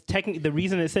 So it's technically the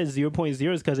reason it says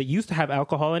 0.0 is because it used to have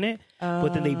alcohol in it, but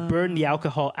then they burned the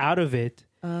alcohol out of it,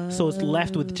 so it's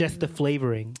left with just the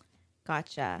flavoring.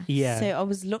 Gotcha. Yeah. So I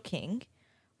was looking,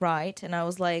 right, and I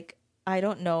was like, I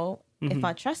don't know if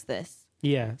I trust this.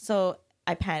 Yeah. So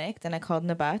I panicked and I called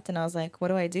Nabat and I was like, what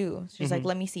do I do? She's like,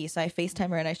 let me see. So I FaceTime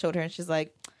her and I showed her and she's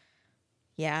like,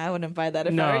 yeah, I wouldn't buy that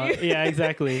if I were you. Yeah,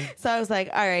 exactly. So I was like,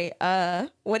 all right,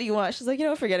 what do you want? She's like,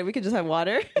 forget it. We could just have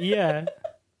water. Yeah.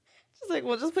 She's like,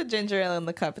 well, just put ginger ale in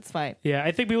the cup. It's fine. Yeah,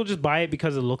 I think people just buy it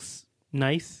because it looks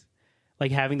nice.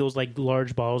 Like having those like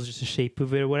large bottles, just the shape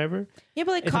of it or whatever. Yeah,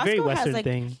 but like it's Costco a very Western has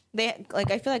thing.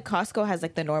 I feel like Costco has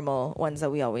like the normal ones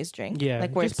that we always drink. Yeah,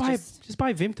 like just buy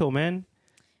Vimto, man.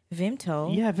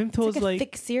 Vimto. Yeah, Vimto is like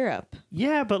thick syrup.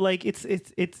 Yeah, but like it's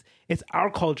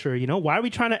our culture, you know. Why are we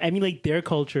trying to emulate their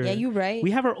culture? Yeah, you're right. We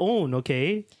have our own,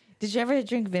 okay? Did you ever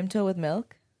drink Vimto with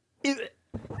milk?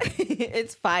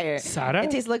 It's fire. Sada?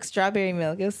 It tastes like strawberry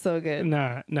milk. It's so good.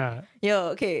 Nah. Yo,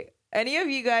 okay. Any of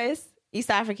you guys, East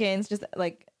Africans, just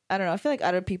like I don't know. I feel like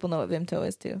other people know what Vimto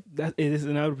is too. That it is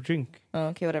an out of drink. Oh,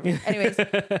 okay, whatever. Anyways,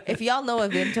 if y'all know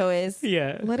what Vimto is,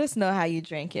 let us know how you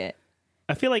drink it.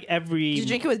 I feel like every... Did you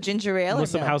drink it with ginger ale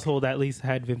Muslim or milk? household at least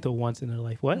had Vimto once in their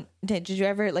life. What? Did you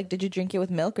ever, like, did you drink it with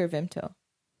milk or Vimto?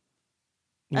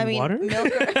 Water?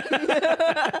 Milk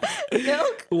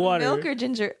or... Water. Milk or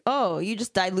ginger... Oh, you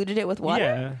just diluted it with water?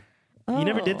 Yeah. Oh. You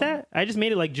never did that? I just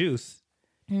made it like juice.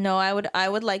 No, I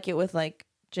would like it with, like,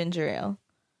 ginger ale.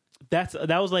 That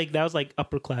was like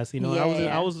upper class, you know.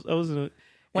 Yeah, I was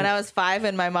when I was 5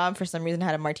 and my mom for some reason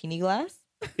had a martini glass.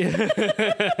 She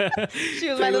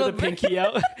was my little pinky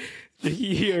out.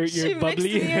 Your she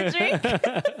bubbly. Mixed me a drink.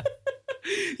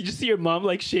 You just see your mom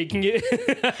like shaking it.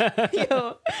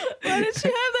 Yo, why did she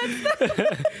have that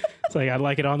stuff? It's like, I'd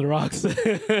like it on the rocks.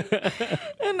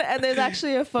 and there's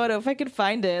actually a photo. If I could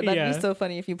find it, that'd be so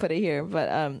funny if you put it here. But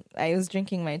I was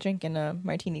drinking my drink in a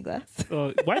martini glass.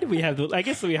 Why did we have those? I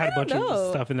guess we had a bunch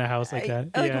of stuff in the house like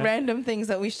that. Like random things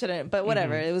that we shouldn't, but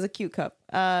whatever. It was a cute cup.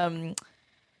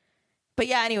 But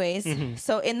yeah, anyways.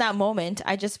 So in that moment,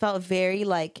 I just felt very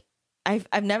like,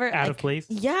 I've never... Out of place?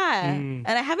 Yeah. And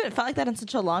I haven't felt like that in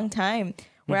such a long time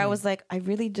where I was like, I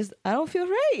don't feel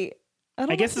right.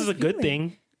 I guess it's a good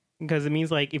thing because it means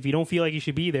like if you don't feel like you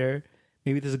should be there,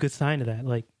 maybe there's a good sign of that.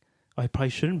 Like, I probably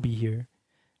shouldn't be here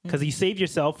because you saved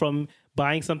yourself from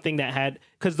buying something that had...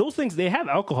 Because those things, they have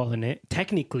alcohol in it,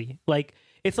 technically. Like,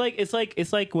 it's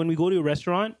like when we go to a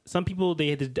restaurant, some people,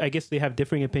 I guess they have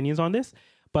differing opinions on this.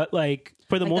 But like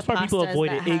for the most part, people avoid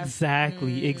it.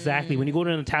 Exactly. When you go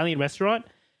to an Italian restaurant,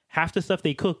 half the stuff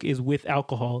they cook is with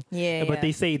alcohol. Yeah. But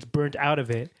they say it's burnt out of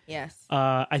it. Yes.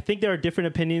 I think there are different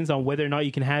opinions on whether or not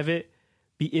you can have it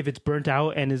if it's burnt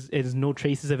out and is no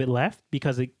traces of it left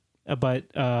because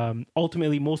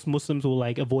ultimately most Muslims will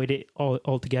like avoid it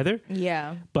altogether.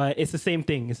 Yeah. But it's the same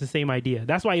thing. It's the same idea.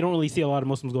 That's why you don't really see a lot of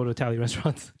Muslims go to Italian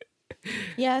restaurants.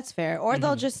 Yeah, that's fair. Or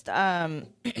they'll just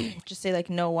say like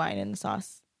no wine in the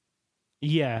sauce.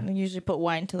 Yeah. They usually put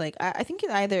wine to like, I think it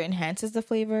either enhances the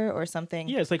flavor or something.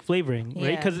 Yeah, it's like flavoring,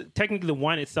 right? Because technically the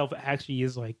wine itself actually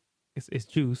is like, it's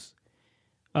juice.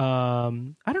 I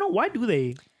don't know. Why do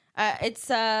they?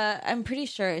 I'm pretty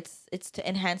sure it's to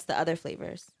enhance the other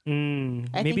flavors.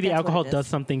 Maybe the alcohol does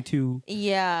something too.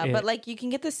 Yeah, but like you can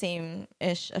get the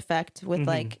same-ish effect with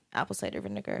like apple cider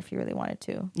vinegar if you really wanted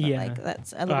to. But like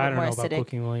that's a little bit more acidic. I don't know about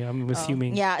cooking. Well, I'm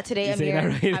assuming. Yeah, today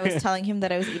Amir, I was telling him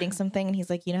that I was eating something and he's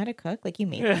like, "You know how to cook? Like you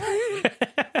made that?"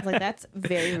 I was like, "That's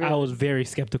very rude." I was very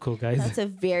skeptical, guys. That's a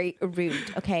very rude.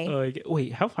 Okay.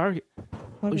 Wait, how far?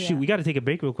 Oh, shoot, we got to take a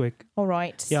break real quick. All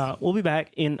right. Yeah, we'll be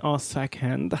back in a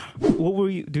second. What were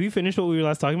you? Do we finish what we were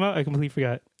last talking about? I completely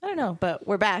forgot. I don't know, but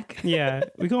we're back. Yeah,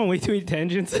 we're going way too many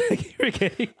tangents. Yeah,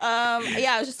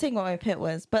 I was just saying what my pit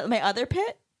was, but my other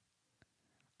pit.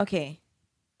 Okay,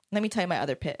 let me tell you my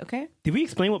other pit. Okay. Did we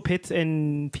explain what pits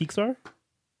and peaks are?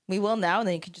 We will now, and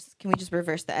then can we just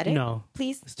reverse the edit? No,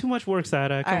 please. It's too much work,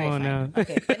 Sada. Come on now.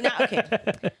 Okay, but now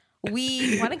okay.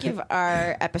 We want to give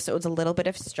our episodes a little bit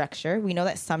of structure. We know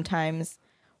that sometimes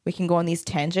we can go on these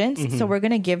tangents, so we're going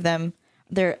to give them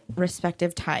their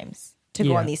respective times to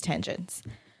go on these tangents.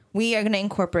 We are going to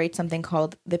incorporate something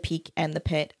called the peak and the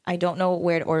pit. I don't know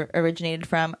where it originated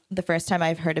from. The first time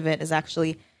I've heard of it is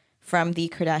actually from the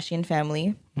Kardashian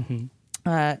family.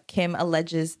 Kim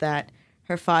alleges that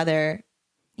her father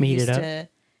made used it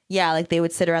up. Like they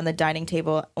would sit around the dining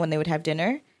table when they would have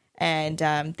dinner. And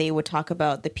they would talk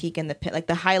about the peak and the pit, like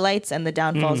the highlights and the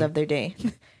downfalls of their day.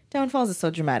 Downfalls is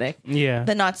so dramatic. Yeah.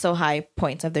 The not so high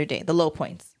points of their day, the low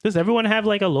points. Does everyone have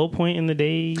like a low point in the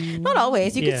day? Not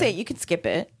always. You could say, you could skip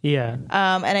it. Yeah.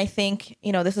 And I think,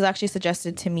 this was actually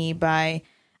suggested to me by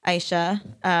Aisha.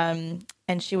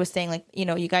 And she was saying like,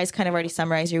 you guys kind of already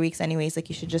summarize your weeks anyways. Like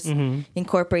you should just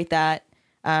incorporate that.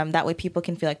 That way people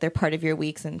can feel like they're part of your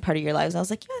weeks and part of your lives. And I was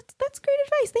like, yeah, that's great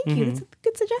advice. Thank you. That's a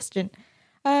good suggestion.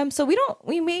 So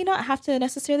we may not have to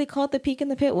necessarily call it the peak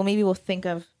and the pit. Well, maybe we'll think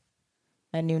of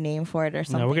a new name for it or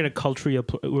something. No, we're gonna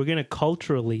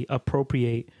culturally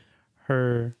appropriate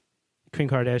her, Kim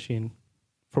Kardashian,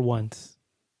 for once.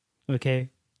 Okay,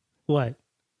 what?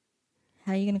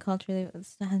 How are you gonna culturally?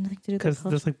 It's nothing to do with because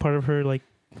that's like part of her like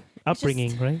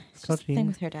upbringing, right? It's just the thing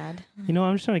with her dad.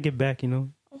 I'm just trying to give back.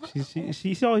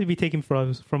 She's always be taking from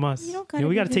us.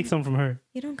 We got to take some from her.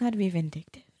 You don't got to be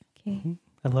vindictive. Okay.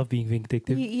 I love being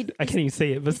vindictive. I can't even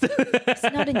say it, but it's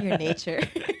not in your nature.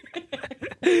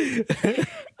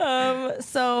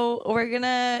 So we're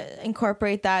gonna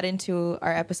incorporate that into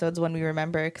our episodes when we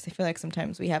remember, because I feel like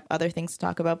sometimes we have other things to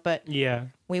talk about, but yeah,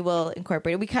 we will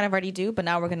incorporate it. We kind of already do, but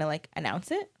now we're gonna like announce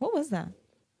it. What was that?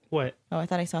 What? Oh, I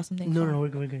thought I saw something. No, we're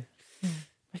good.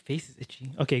 My face is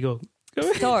itchy. Okay, go.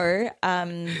 store.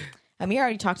 Amir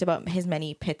already talked about his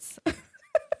many pits.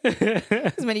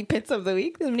 His many pits of the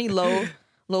week. His many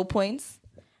low points.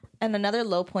 And another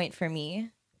low point for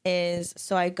me is,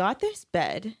 so I got this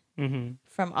bed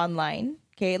from online.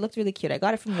 Okay, it looked really cute. I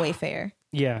got it from Wayfair.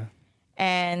 Yeah.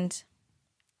 And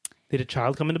did a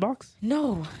child come in the box?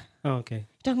 No. Oh, okay. You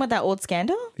talking about that old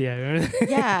scandal? Yeah.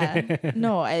 Yeah.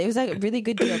 No, it was like a really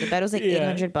good deal. The bed was like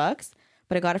 $800,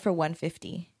 but I got it for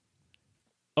 $150.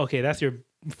 Okay, that's your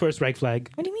first red flag.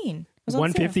 What do you mean?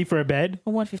 $150 for a bed?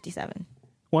 Well, $157.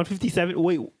 $157.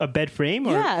 Wait, a bed frame?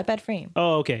 Or? Yeah, a bed frame.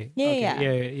 Oh, okay.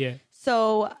 Yeah.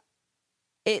 So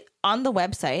it on the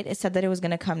website, it said that it was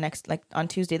going to come next, like on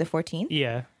Tuesday the 14th.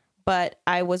 Yeah. But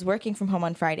I was working from home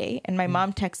on Friday, and my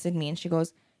mom texted me, and she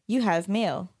goes, "You have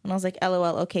mail." And I was like,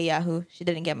 "LOL, okay, Yahoo." She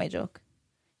didn't get my joke.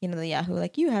 You know the Yahoo,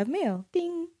 like, "You have mail."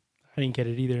 Ding. I didn't get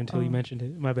it either until you mentioned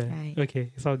it. My bad. Right.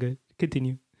 Okay, it's all good.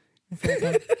 Continue.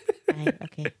 Right,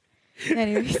 okay.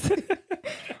 Anyways,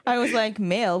 I was like,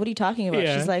 "Mail? What are you talking about?"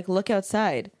 Yeah. She's like, "Look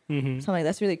outside." So I'm like,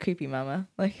 "That's really creepy, Mama."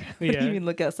 Like, what do you mean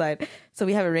look outside? So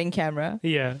we have a Ring camera.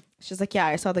 Yeah. She's like, "Yeah,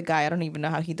 I saw the guy. I don't even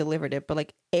know how he delivered it, but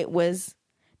like, it was."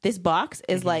 This box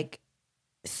is like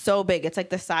so big. It's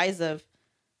like the size of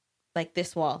like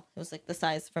this wall. It was like the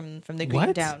size from the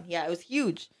green down. Yeah, it was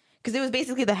huge because it was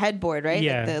basically the headboard, right?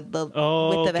 Yeah. Like the width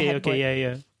of a headboard. Okay,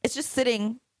 yeah. It's just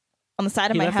sitting on the side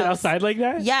of You my left house. it outside like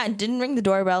that? Yeah, and didn't ring the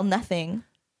doorbell. Nothing.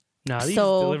 Nah, these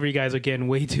delivery guys are getting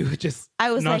way too just I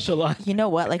was nonchalant. like, you know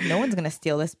what? Like, no one's gonna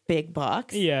steal this big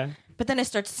box. Yeah. But then it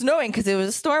starts snowing because it was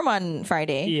a storm on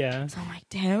Friday. Yeah. So I'm like,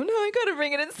 damn, no, I gotta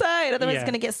bring it inside. Otherwise, it's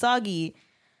gonna get soggy.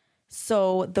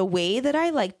 So the way that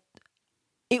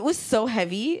it was so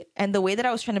heavy, and the way that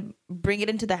I was trying to bring it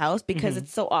into the house, because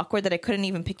it's so awkward that I couldn't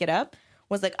even pick it up,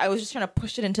 was like I was just trying to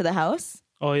push it into the house.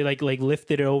 Oh, you like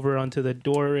lifted it over onto the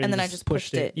door and then I just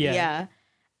pushed it. Yeah.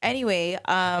 Anyway,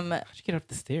 how'd you get up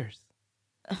the stairs?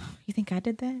 You think I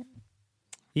did that?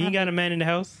 You ain't got a man in the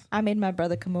house? I made my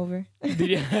brother come over. Did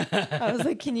you? I was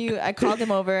like, I called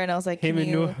him over and I was like, I was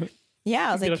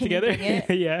like, can you bring it?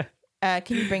 Yeah.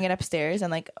 Can you bring it upstairs? And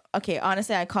like, okay,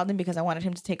 honestly, I called him because I wanted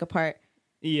him to take apart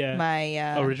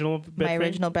my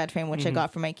original bed frame, which I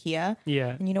got from IKEA. Yeah.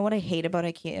 And you know what I hate about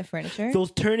IKEA furniture?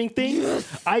 Those turning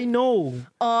things? I know.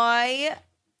 I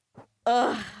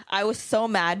was so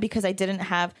mad because I didn't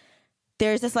have,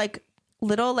 there's this like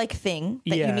little like thing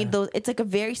that you need it's like a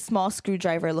very small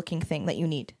screwdriver looking thing that you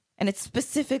need. And it's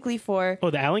specifically for...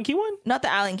 Oh, the Allen key one? Not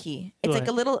the Allen key. It's like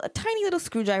a tiny little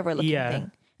screwdriver looking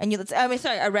thing. And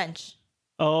a wrench.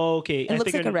 Oh, okay. It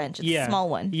looks like a wrench. It's a small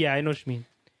one. Yeah, I know what you mean.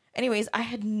 Anyways, I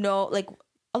had a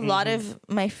lot of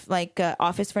my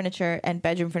office furniture and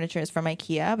bedroom furniture is from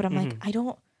IKEA, but I'm like, I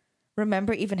don't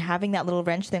remember even having that little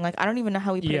wrench thing. Like, I don't even know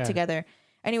how we put it together.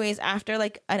 Anyways, after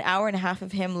like an hour and a half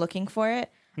of him looking for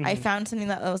it, I found something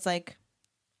that was like,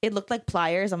 it looked like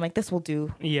pliers. I'm like, this will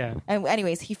do. Yeah. And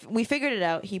anyways, we figured it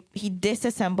out. He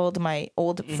disassembled my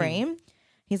old frame.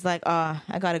 He's like,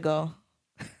 I gotta go.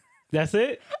 That's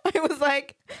it? I was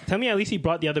like... Tell me at least he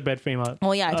brought the other bed frame up.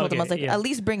 Well, yeah, I told him, I was like, at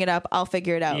least bring it up. I'll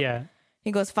figure it out. Yeah.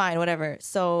 He goes, fine, whatever.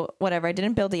 So, whatever. I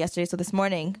didn't build it yesterday. So, this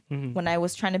morning, when I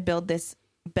was trying to build this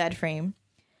bed frame,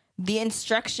 the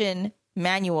instruction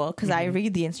manual, because I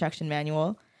read the instruction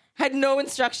manual, had no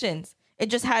instructions. It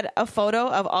just had a photo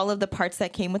of all of the parts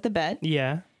that came with the bed.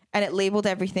 Yeah. And it labeled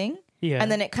everything. Yeah. And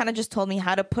then it kind of just told me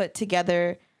how to put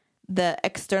together the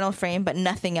external frame, but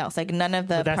nothing else. Like none of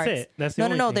the that's parts. It. That's the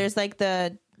only no. thing. There's like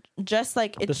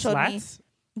it the showed slats? me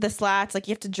the slats. Like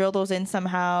you have to drill those in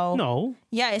somehow. No.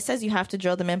 Yeah, it says you have to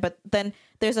drill them in, but then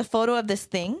there's a photo of this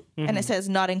thing and it says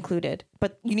not included,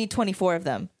 but you need 24 of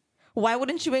them. Why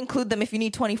wouldn't you include them if you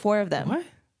need 24 of them? What?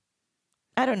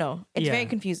 I don't know. It's very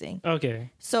confusing.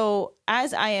 Okay. So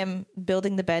as I am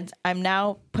building the beds, I'm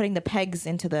now putting the pegs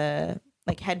into the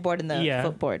like headboard and the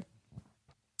footboard.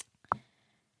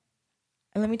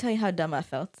 And let me tell you how dumb I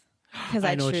felt. Because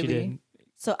I know truly, what you did.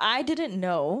 So I didn't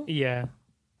know. Yeah.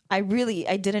 I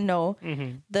didn't know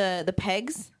the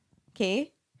pegs.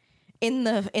 Okay. In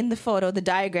the photo, the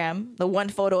diagram, the one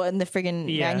photo in the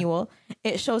friggin' manual,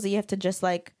 it shows that you have to just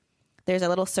like, there's a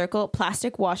little circle,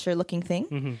 plastic washer looking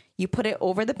thing. You put it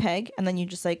over the peg and then you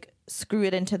just like screw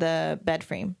it into the bed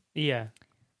frame. Yeah.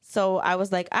 So I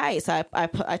was like, all right. So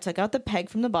I took out the peg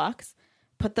from the box,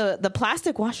 put the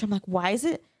plastic washer. I'm like, why is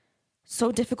it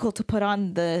so difficult to put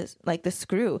on the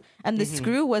screw? And the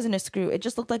screw wasn't a screw. It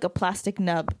just looked like a plastic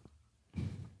nub.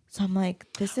 So I'm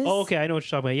like, this is... Oh, okay. I know what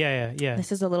you're talking about. Yeah.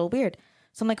 This is a little weird.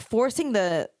 So I'm like forcing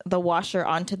the washer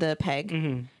onto the peg.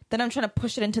 Then I'm trying to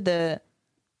push it into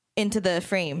the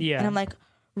frame. Yeah. And I'm like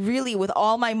really with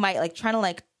all my might, like trying to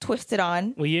like twist it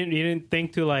on. Well, you didn't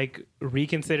think to like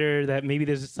reconsider that maybe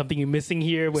there's something you're missing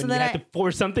here when you have to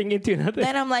force something into another.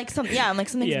 Then I'm like,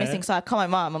 something's missing. So I call my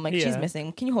mom. I'm like, she's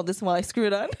missing. Can you hold this while I screw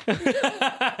it on?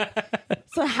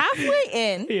 So halfway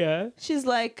in, she's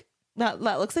like, that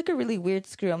looks like a really weird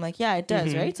screw. I'm like, yeah, it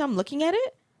does, right? So I'm looking at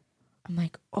it. I'm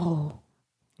like, oh,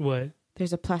 what?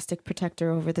 There's a plastic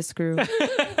protector over the screw.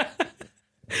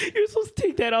 You're supposed to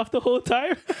take that off the whole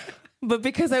time. But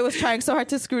because I was trying so hard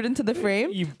to screw it into the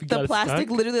frame, the plastic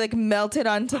literally like melted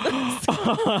onto the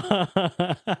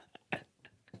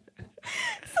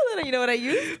So then you know what I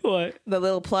used? What? The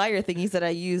little plier thingies that I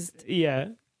used. Yeah.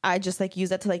 I just like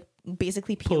used that to like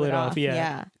basically peel it off.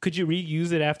 Yeah. Could you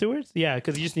reuse it afterwards? Yeah,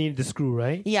 because you just needed the screw,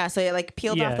 right? Yeah, so it like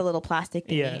peeled off the little plastic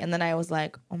thingy. And then I was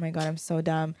like, oh my God, I'm so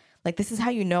dumb. Like, this is how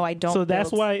you know I don't. So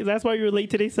that's why you were late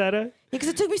today, Sarah? Yeah, because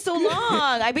it took me so long.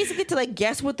 I basically had to like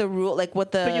guess what the rule, like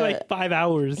what the. It took you like 5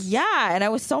 hours. Yeah, and I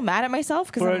was so mad at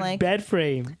myself because I'm like, bed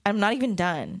frame. I'm not even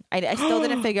done. I still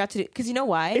didn't figure out to do, because you know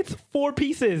why? It's 4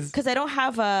 pieces. Because I don't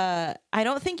have a. I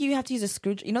don't think you have to use a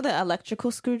screw. You know the electrical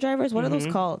screwdrivers? What are those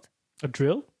called? A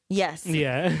drill? Yes.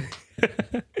 Yeah.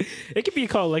 It could be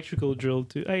called electrical drill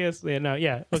too, I guess. Yeah, no,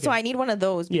 yeah. Okay. So I need one of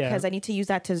those because I need to use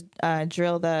that to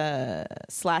drill the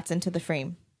slats into the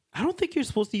frame. I don't think you're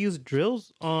supposed to use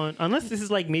drills on, unless this is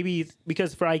like maybe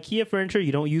because for IKEA furniture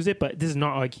you don't use it, but this is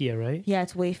not IKEA, right? Yeah,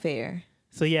 it's Wayfair.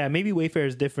 So yeah, maybe Wayfair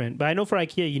is different, but I know for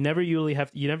IKEA you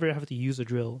never have to use a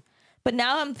drill. But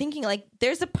now I'm thinking like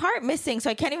there's a part missing, so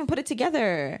I can't even put it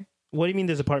together. What do you mean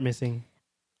there's a part missing?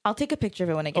 I'll take a picture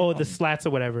of it when I get home. The slats or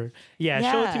whatever.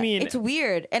 Yeah, show it to me. It's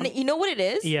weird. And you know what it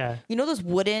is? Yeah. You know those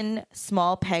wooden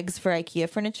small pegs for IKEA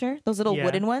furniture? Those little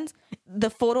wooden ones? The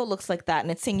photo looks like that,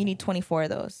 and it's saying you need 24 of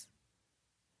those.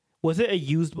 Was it a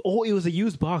used... Oh, it was a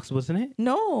used box, wasn't it?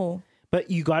 No.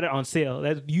 But you got it on sale.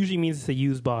 That usually means it's a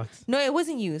used box. No, it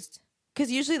wasn't used.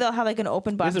 Because usually they'll have like an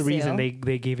open box There's a reason sale.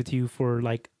 they gave it to you for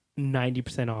like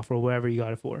 90% off or whatever you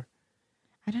got it for.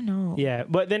 I don't know. Yeah,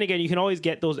 but then again, you can always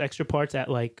get those extra parts at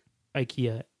like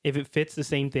IKEA. If it fits the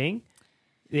same thing,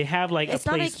 they have like it's a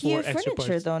place not IKEA for extra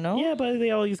furniture parts. Though, no? Yeah, but they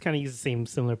all use the same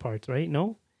similar parts, right?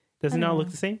 No? Does it not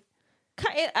look the same?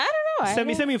 I don't know.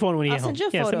 Send me a photo when you get home.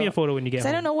 Yeah, send me a photo when you get home.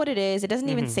 I don't know what it is. It doesn't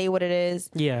even say what it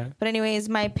is. Yeah. But anyways,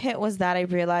 my pit was that I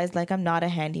realized like I'm not a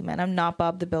handyman. I'm not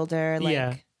Bob the Builder.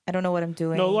 Like I don't know what I'm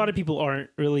doing. No, a lot of people aren't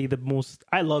really the most.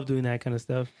 I love doing that kind of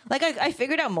stuff. Like I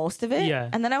figured out most of it. Yeah.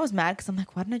 And then I was mad because I'm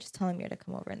like, why didn't I just tell Amir to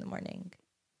come over in the morning?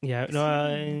 Yeah,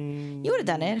 no, you would have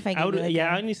done it if I gave you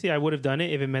yeah, honestly, I would have done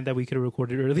it if it meant that we could have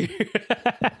recorded earlier.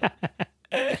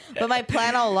 But my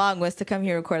plan all along was to come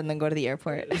here, record, and then go to the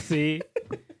airport. See?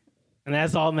 And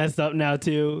that's all messed up now,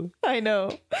 too. I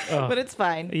know. Oh. But it's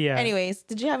fine. Yeah. Anyways,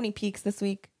 did you have any peaks this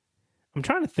week? I'm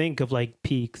trying to think of, like,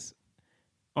 peaks.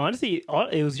 Honestly,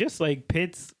 it was just, like,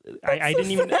 pits. I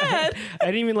didn't even... I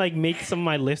didn't even, like, make some of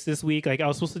my lists this week. Like, I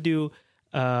was supposed to do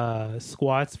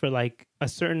squats for, like, a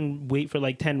certain weight for,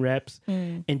 like, 10 reps.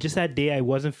 And just that day, I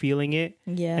wasn't feeling it.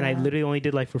 Yeah. And I literally only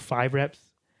did, like, for 5 reps.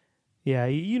 Yeah,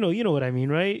 you know what I mean,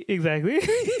 right? Exactly.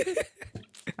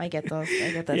 I get those.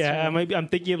 Yeah, I'm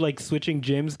thinking of like switching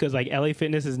gyms because like LA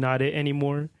Fitness is not it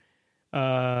anymore.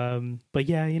 But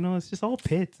yeah, it's just all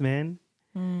pits, man.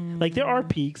 Like there are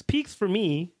peaks. Peaks for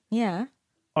me,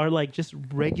 are like just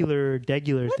regular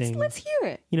things. Let's hear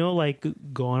it. Like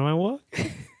go on my walk.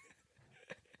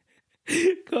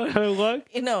 Go on my walk.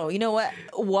 You know what?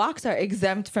 Walks are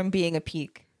exempt from being a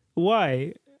peak.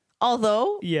 Why?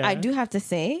 Although, I do have to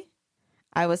say,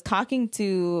 I was talking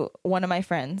to one of my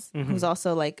friends who's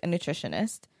also like a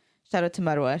nutritionist. Shout out to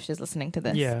Marwa if she's listening to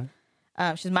this. Yeah.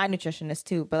 She's my nutritionist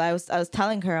too. But I was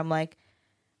telling her, I'm like,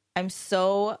 I'm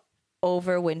so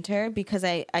over winter because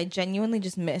I genuinely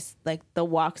just miss like the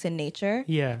walks in nature.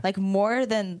 Yeah. Like more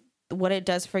than what it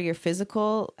does for your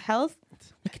physical health.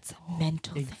 Like it's a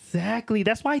mental thing. Exactly.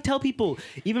 That's why I tell people,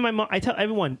 even my mom, I tell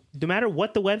everyone, no matter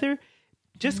what the weather,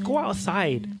 just go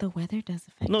outside. The weather does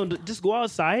affect. No, just go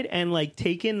outside and like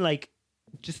take in like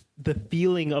just the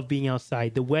feeling of being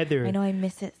outside, the weather. I know I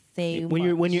miss it when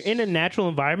you're in a natural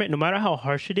environment, no matter how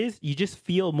harsh it is, you just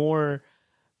feel more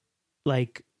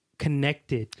like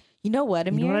connected. You know what,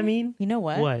 Amir? You know what I mean? You know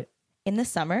what? What? In the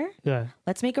summer, yeah.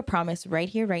 Let's make a promise right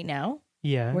here, right now.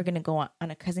 Yeah. We're gonna go on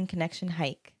a Cousin Connection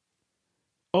hike.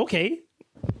 Okay.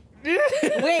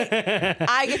 Wait,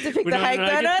 I get to pick the hike.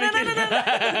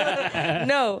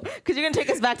 No, because you're gonna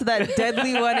take us back to that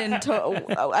deadly one in. I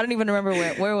don't even remember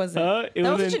where was it. It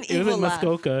was such an evil laugh.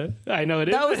 Muskoka. I know it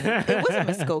is. It wasn't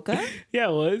Muskoka. Yeah,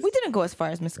 it was. We didn't go as far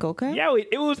as Muskoka. Yeah,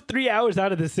 it was 3 hours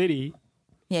out of the city.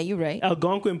 Yeah, you're right.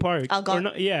 Algonquin Park.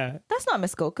 Yeah, that's not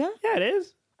Muskoka. Yeah, it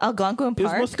is. Algonquin Park?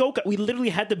 It was Muskoka. We literally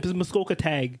had the Muskoka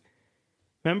tag.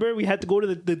 Remember? We had to go to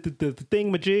the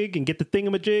thingamajig and get the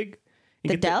thingamajig.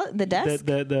 The desk?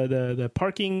 The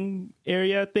parking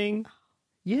area thing.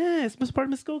 Yeah, it's part of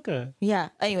Muskoka. Yeah.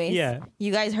 Anyways,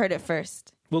 you guys heard it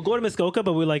first. We'll go to Muskoka,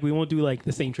 but we won't do like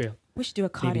the same trail. We should do a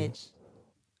cottage. Maybe.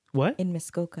 What? In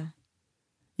Muskoka.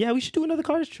 Yeah, we should do another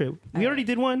cottage trip. We already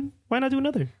did one. Why not do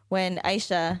another? When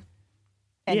Aisha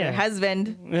and her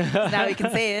husband, now we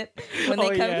can say it, when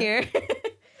they come here.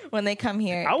 When they come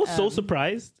here. I was so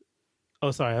surprised.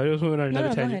 Oh, sorry. I was moving on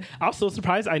another tangent. I was so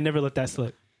surprised I never let that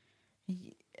slip.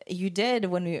 You did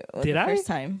when the first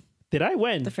time. Did I?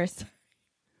 When? The first time.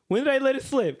 When did I let it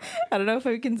slip? I don't know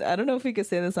if we can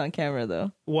say this on camera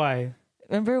though. Why?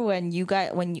 Remember when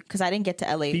because I didn't get to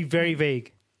LA. Be very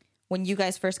vague. When you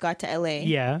guys first got to LA.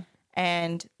 Yeah.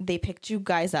 And they picked you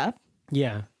guys up.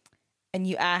 Yeah. And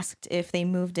you asked if they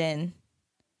moved in.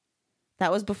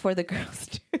 That was before the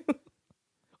girls knew.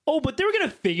 Oh, but they were gonna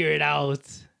figure it out.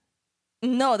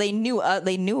 No, they knew.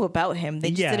 They knew about him.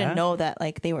 They just didn't know that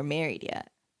like they were married yet.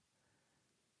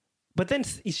 But then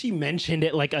she mentioned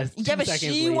it like a 2 but seconds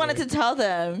she later. wanted to tell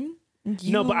them.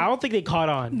 No, but I don't think they caught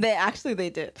on. They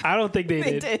did. I don't think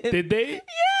they did. Did they? Yeah.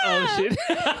 Oh shit.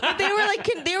 But they were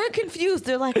they were confused.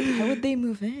 They're like, why would they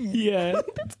move in? Yeah.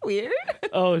 That's weird.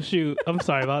 Oh shoot. I'm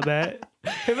sorry about that.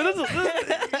 But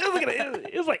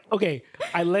it was like, okay,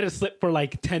 I let it slip for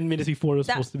like 10 minutes before it was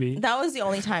supposed to be. That was the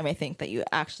only time I think that you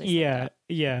actually Yeah.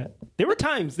 There were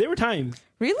times.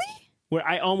 Really? Where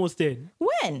I almost did.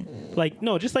 When? Like,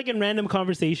 no, just like in random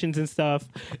conversations and stuff.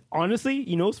 Honestly,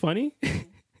 you know what's funny?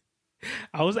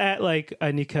 I was at like a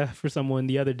nikah for someone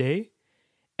the other day,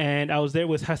 and I was there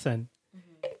with Hassan.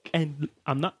 And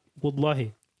I'm not,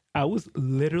 wallahi, I was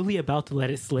literally about to let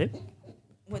it slip.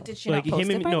 What, did she not post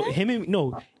it by then? Him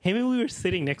and we were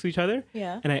sitting next to each other.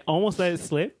 Yeah. And I almost let it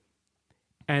slip.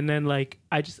 And then like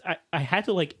I had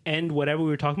to like end whatever we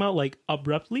were talking about like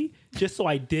abruptly just so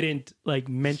I didn't like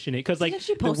mention it because like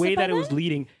the way that it was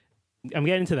leading, I'm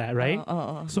getting to that, right?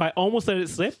 So I almost let it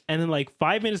slip, and then like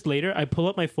 5 minutes later I pull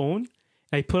up my phone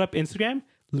and I put up Instagram.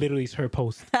 Literally, it's her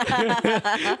post, and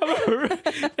I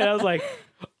was like,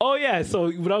 "Oh yeah."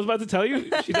 So what I was about to tell you,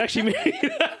 she's actually married.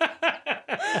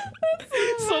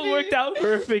 So it worked out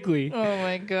perfectly. Oh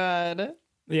my god.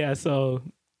 Yeah. So,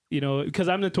 you know, because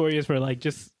I'm notorious for like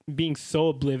just being so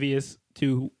oblivious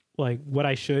to like what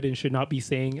I should and should not be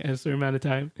saying at a certain amount of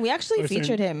time. We actually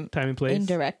featured him time and place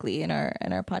indirectly in our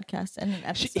podcast and an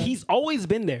episode. He's always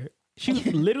been there. He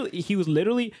was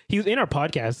in our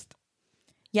podcast.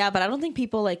 Yeah, but I don't think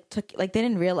people they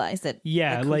didn't realize that.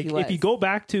 Yeah, like if you go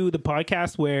back to the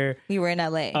podcast where we were in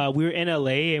LA,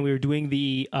 and we were doing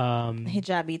the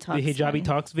Hijabi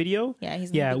Talks video.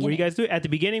 Yeah, where you guys do it at the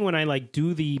beginning when I like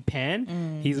do the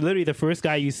pan. He's literally the first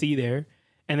guy you see there,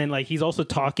 and then like he's also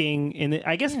talking, and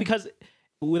I guess because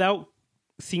without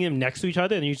seeing them next to each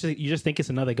other, and you just think it's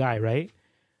another guy, right?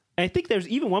 I think there's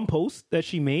even one post that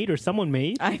she made or someone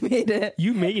made. I made it.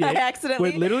 You made it. I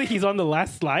accidentally. Where literally he's on the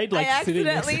last slide. Like, I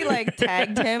accidentally like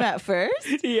tagged him at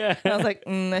first. Yeah. And I was like,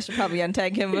 I should probably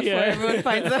untag him before everyone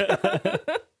finds out.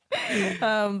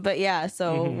 But yeah,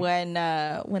 so when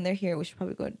they're here, we should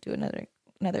probably go do another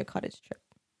cottage trip.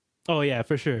 Oh yeah,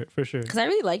 for sure. Because I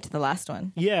really liked the last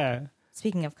one. Yeah.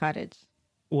 Speaking of cottage.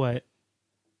 What?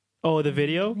 Oh, the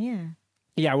video? Yeah.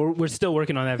 Yeah, we're still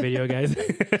working on that video, guys.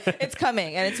 It's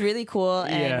coming, and it's really cool,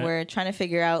 and we're trying to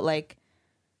figure out how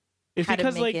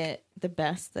to make it the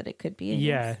best that it could be.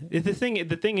 Yeah, the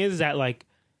thing is that like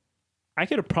I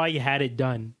could have probably had it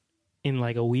done in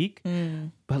like a week,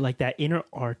 but like that inner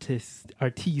artiste,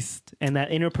 and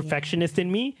that inner perfectionist in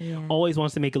me always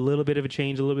wants to make a little bit of a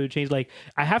change. Like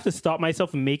I have to stop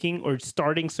myself from making or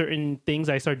starting certain things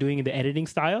I start doing in the editing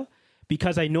style.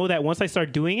 Because I know that once I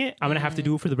start doing it, I'm going to have to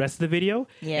do it for the rest of the video.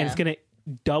 Yeah. And it's going to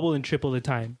double and triple the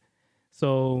time.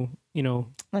 So, you know.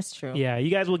 That's true. Yeah. You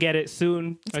guys will get it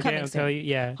soon. It's coming I'll soon. tell you.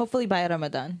 Yeah. Hopefully by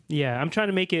Ramadan. Yeah. I'm trying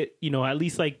to make it, you know, at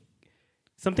least like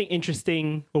something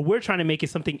interesting. Or we're trying to make it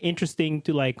something interesting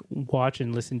to like watch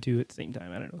and listen to at the same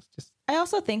time. I don't know. It's just. I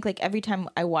also think like every time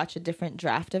I watch a different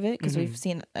draft of it, because we've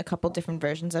seen a couple different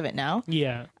versions of it now.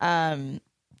 Yeah.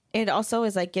 It also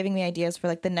is like giving me ideas for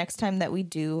like the next time that we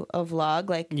do a vlog,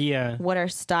 like what our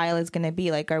style is going to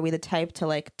be. Like, are we the type to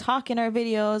like talk in our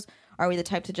videos? Are we the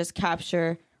type to just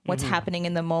capture what's happening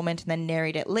in the moment and then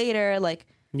narrate it later? Like,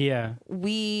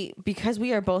 because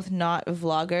we are both not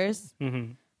vloggers,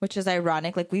 which is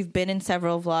ironic. Like we've been in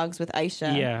several vlogs with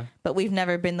Aisha, but we've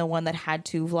never been the one that had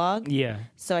to vlog. Yeah.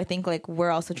 So I think like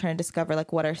we're also trying to discover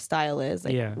like what our style is,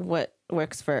 like what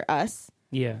works for us.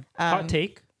 Yeah. Hot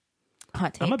take.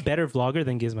 I'm a better vlogger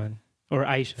than Gizman or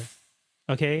Aisha.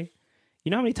 Okay. You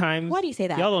know how many times? Why do you say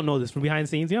that? Y'all don't know this from behind the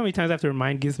scenes. You know how many times I have to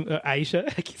remind Aisha?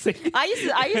 I keep saying, I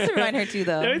used to remind her too,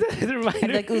 though. I have to remind I'm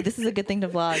her like, ooh, this is a good thing to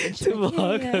vlog. And she's to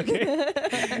like, vlog.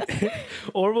 yeah. Okay.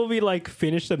 Or we'll be like,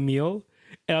 finish the meal,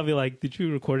 and I'll be like, did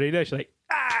you record it? She's like,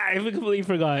 I completely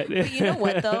forgot. But you know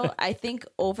what, though? I think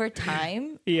over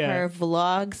time, her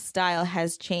vlog style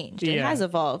has changed. It has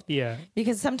evolved. Yeah.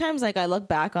 Because sometimes, like, I look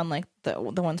back on, like, the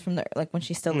ones from like when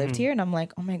she still lived here, and I'm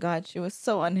like, oh my God, she was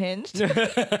so unhinged.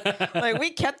 Like,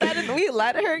 we kept that in, we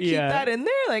let her keep that in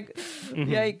there. Like,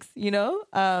 yikes, you know?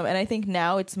 And I think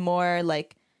now it's more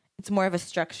of a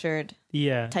structured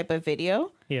type of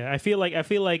video. Yeah. I feel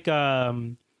like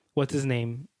what's his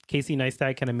name? Casey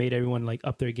Neistat kind of made everyone like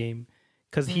up their game.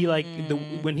 Because he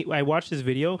I watched this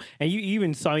video, and you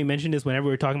even saw me mention this whenever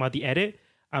we were talking about the edit.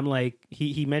 I'm like,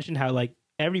 he mentioned how like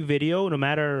every video, no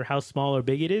matter how small or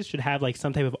big it is, should have like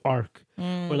some type of arc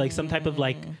or like some type of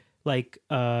like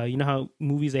you know how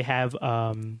movies they have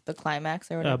the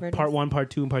climax or whatever. Part 1, part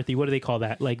 2, and part 3. What do they call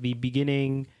that? Like the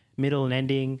beginning, middle, and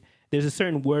ending. There's a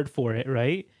certain word for it,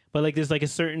 right? But like there's like a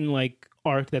certain like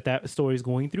arc that story is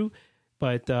going through.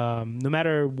 But no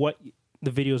matter what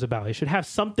the video is about, it should have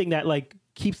something that like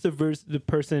keeps the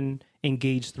person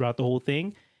engaged throughout the whole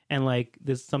thing, and like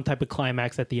there's some type of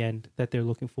climax at the end that they're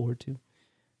looking forward to.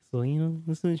 So you know,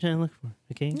 that's what I'm trying to look for.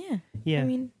 Okay. Yeah. I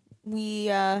mean, we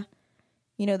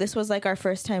you know, this was like our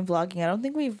first time vlogging. I don't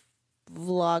think we've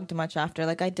vlogged much after.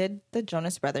 Like I did the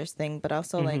Jonas Brothers thing, but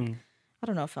also like I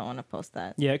don't know if I want to post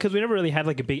that. Yeah, because we never really had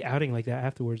like a big outing like that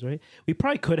afterwards, right? We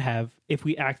probably could have if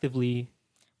we actively.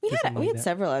 We had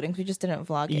several outings. We just didn't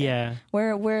vlog it. Yeah.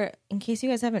 We're in case you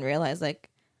guys haven't realized,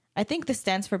 like I think this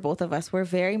stands for both of us. We're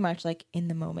very much like in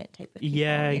the moment type of people.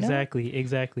 Yeah, exactly. You know?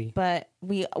 Exactly. But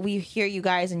we hear you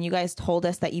guys, and you guys told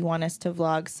us that you want us to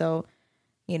vlog, so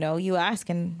you know, you ask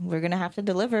and we're gonna have to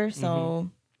deliver. So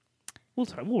we'll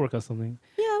work on something.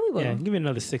 Yeah, we will. Yeah, give it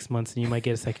another 6 months and you might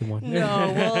get a second one.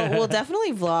 No, we'll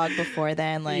definitely vlog before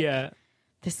then. Like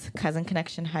this Cousin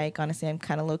Connection hike, honestly, I'm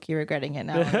kind of low-key regretting it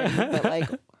now already, but like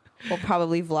we'll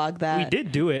probably vlog that. We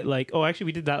did do it. Like, actually,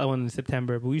 we did that one in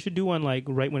September, but we should do one like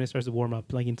right when it starts to warm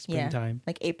up, like in springtime.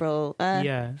 Like April.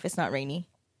 If it's not rainy.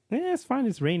 Yeah, it's fine.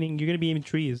 It's raining. You're going to be in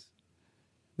trees.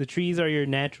 The trees are your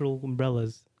natural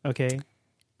umbrellas, okay?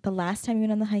 The last time you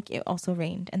went on the hike, it also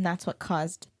rained, and that's what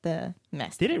caused the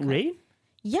mess. Did it rain?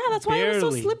 Yeah, that's why it was so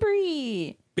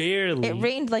slippery. Barely. It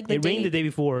rained like the day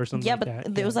before or something like that. Yeah,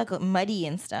 but it was like muddy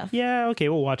and stuff. Yeah, okay,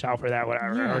 we'll watch out for that,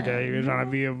 whatever. Yeah, okay, you're trying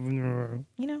to be you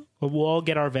know. But we'll all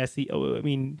get our Vessi. Oh, I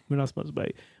mean, we're not sponsored by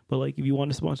it, but like if you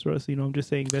want to sponsor us, you know, I'm just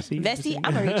saying Vessi. Vessi,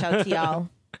 I'm going to reach out to y'all.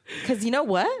 Because you know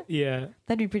what? Yeah.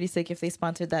 That'd be pretty sick if they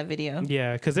sponsored that video.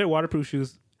 Yeah, because they're waterproof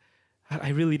shoes.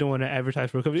 I really don't want to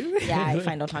advertise for a company. Yeah,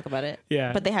 fine. Don't talk about it.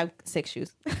 Yeah. But they have sick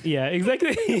shoes. Yeah,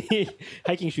 exactly.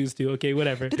 Hiking shoes too. Okay,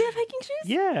 whatever. Do they have hiking shoes?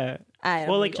 Yeah.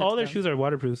 Well, like all their shoes are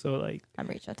waterproof, so like. I'm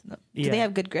reach out to them. Do they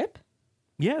have good grip?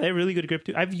 Yeah, they have really good grip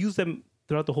too. I've used them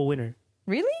throughout the whole winter.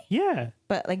 Really? Yeah.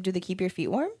 But like, do they keep your feet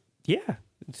warm? Yeah.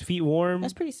 It's feet warm.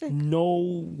 That's pretty sick.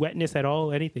 No wetness at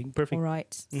all. Anything. Perfect. All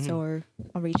right. So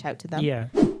I'll reach out to them. Yeah.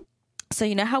 So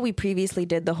you know how we previously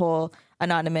did the whole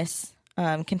anonymous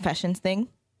confessions thing?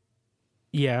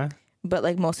 Yeah. But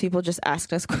like most people just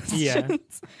asked us questions. Yeah.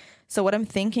 So what I'm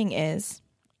thinking is,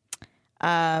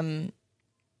 so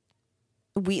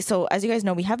as you guys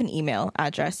know, we have an email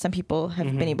address. Some people have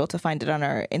been able to find it on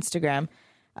our Instagram.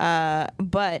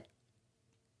 But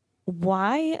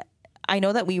why? I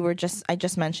know that I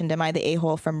just mentioned, am I the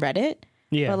a-hole from Reddit?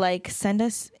 Yeah. But like, send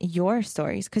us your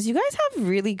stories because you guys have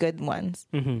really good ones.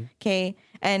 Okay.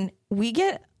 And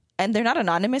and they're not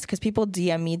anonymous because people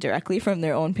DM me directly from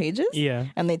their own pages. Yeah.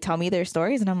 And they tell me their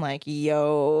stories and I'm like,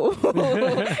 yo,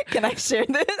 can I share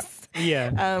this?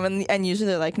 Yeah. And usually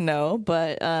they're like, no.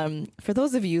 But for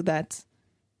those of you that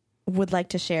would like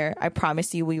to share, I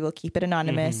promise you we will keep it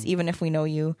anonymous. Even if we know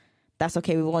you, that's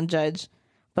okay. We won't judge.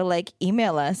 But like,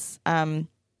 email us.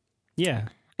 Yeah.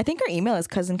 I think our email is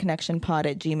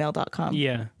cousinconnectionpod@gmail.com.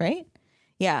 Yeah. Right?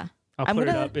 Yeah. I'm put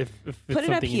it up if put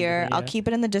it up here. I'll keep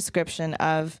it in the description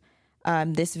of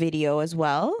this video as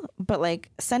well. But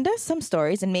like, send us some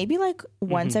stories, and maybe like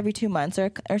once every 2 months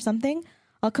or something,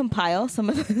 I'll compile some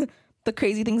of the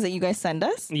crazy things that you guys send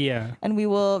us. Yeah. And we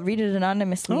will read it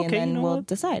anonymously, and then we'll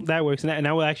decide. That works. And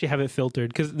I will actually have it filtered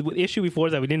because the issue before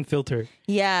is that we didn't filter.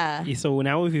 Yeah. So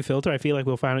now if we filter, I feel like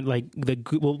we'll find like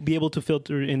we'll be able to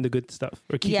filter in the good stuff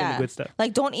or keep in the good stuff.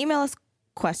 Like, don't email us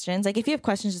questions. Like, if you have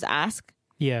questions, just ask.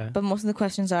 Yeah. But most of the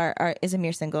questions are is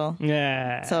Amir single?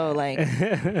 Yeah. So like,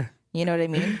 You know what I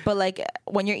mean? But like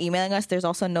when you're emailing us, there's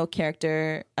also no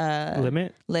character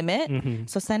limit. Mm-hmm.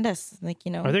 So send us like,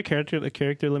 you know. Are there character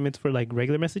limits for like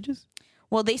regular messages?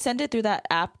 Well, they send it through that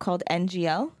app called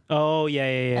NGL. Oh, yeah.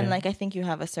 And like I think you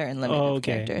have a certain limit of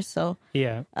characters. So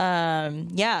yeah.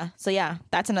 So yeah,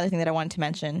 that's another thing that I wanted to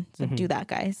mention. So do that,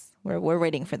 guys. We're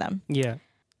waiting for them. Yeah.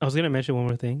 I was gonna mention one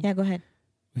more thing. Yeah, go ahead.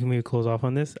 We can maybe close off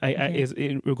on this. Is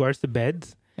in regards to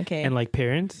beds. Okay. And like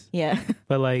parents. Yeah.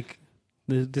 But like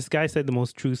this guy said the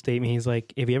most true statement. He's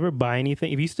like, if you ever buy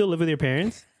anything, if you still live with your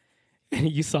parents, and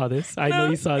you saw this, I know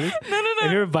you saw this. No.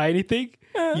 If you ever buy anything,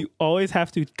 you always have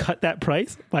to cut that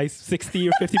price by 60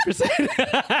 or 50%.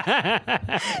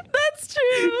 That's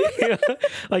true. Yeah.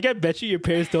 Like I bet you your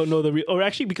parents don't know or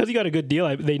actually because you got a good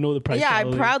deal, they know the price. Yeah,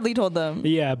 probably. I proudly told them.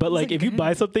 Yeah, but like if you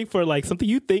buy something for like something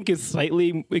you think is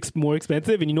slightly more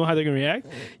expensive and you know how they're gonna react,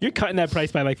 you're cutting that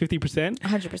price by like 50%.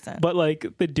 100%. But like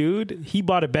the dude, he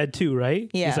bought a bed too,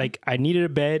 right? Yeah. He's like, I needed a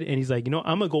bed, and he's like, you know,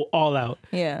 I'm gonna go all out.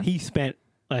 Yeah. He spent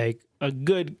like a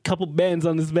good couple bands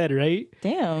on this bed, right?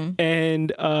 Damn.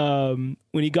 And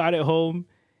when he got it home,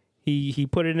 he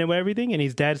put it in everything, and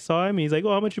his dad saw him, and he's like,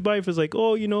 oh, how much you buy it for? It's like,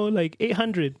 oh, you know, like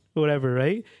 800 or whatever,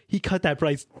 right? He cut that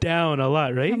price down a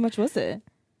lot, right? How much was it?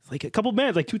 It's like a couple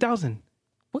bands, like 2,000.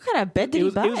 What kind of bed did he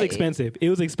buy? It was expensive.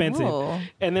 Whoa.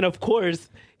 And then of course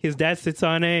his dad sits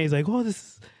on it. He's like, oh,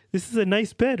 this is a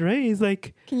nice bed, right? He's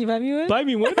like, can you buy me one? Buy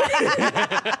me one.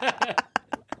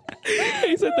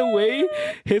 He said the way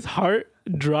his heart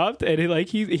dropped, and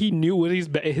he knew what his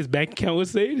bank account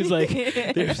was saying. He's like,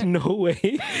 there's no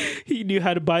way he knew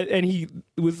how to buy. And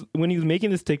when he was making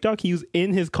this TikTok, he was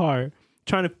in his car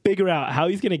trying to figure out how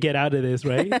he's gonna get out of this,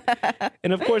 right?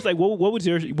 And of course, like, what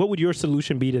would your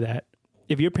solution be to that?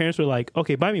 If your parents were like,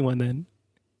 okay, buy me one then.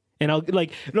 And I'll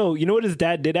like, no, you know what his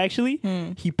dad did actually?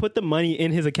 He put the money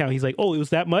in his account. He's like, oh, it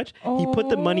was that much? He put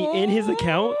the money in his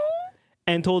account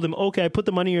and told him, okay, I put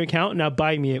the money in your account, now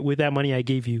buy me it with that money I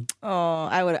gave you. Oh,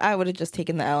 I would have just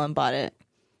taken the L and bought it.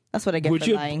 That's what I get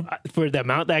for lying. For the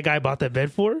amount that guy bought that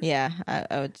bed for? Yeah,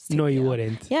 I would just No, you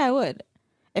wouldn't. Yeah, I would.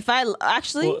 If I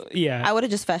actually, yeah, I would have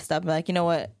just fessed up. Like, you know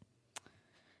what?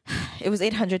 It was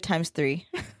 800 times 3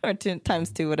 or 2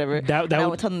 times 2, whatever. I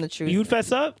would tell them the truth. You'd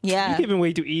fess up? Yeah. You're giving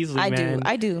way too easily, man.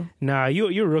 I do. Nah,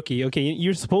 you're a rookie. Okay,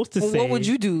 you're supposed to say. What would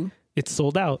you do? It's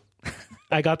sold out.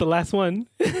 I got the last one.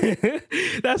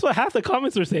 That's what half the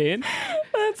comments were saying.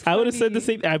 That's funny. I would have said the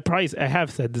same. I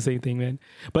have said the same thing, man.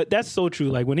 But that's so true.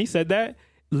 Like when he said that,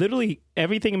 literally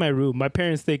everything in my room, my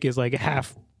parents think is like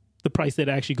half the price that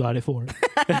I actually got it for.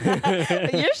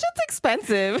 Your shit's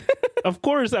expensive. Of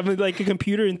course, I'm like a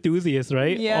computer enthusiast,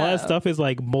 right? Yeah. All that stuff is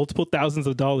like multiple thousands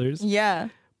of dollars. Yeah.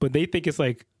 But they think it's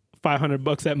like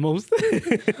 $500 at most.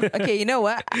 Okay, you know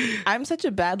what? I'm such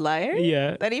a bad liar.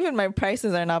 Yeah. That even my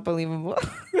prices are not believable.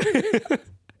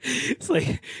 It's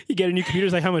like you get a new computer.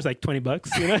 It's like how much? Like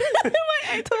 $20. You know?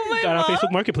 I told my got mom. on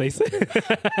Facebook Marketplace.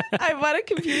 I bought a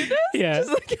computer. Yeah. Just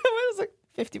like, I was like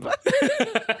 $50.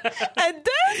 A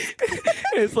desk.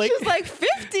 It's like she's like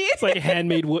 50. It's like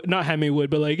handmade wood, not handmade wood,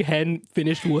 but like hand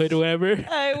finished wood or whatever.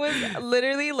 I was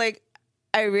literally like,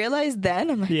 I realized then,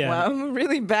 I'm like, wow, I'm a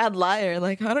really bad liar.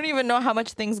 Like, I don't even know how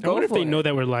much things go for. I wonder if they know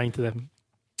that we're lying to them.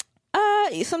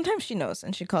 Sometimes she knows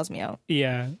and she calls me out.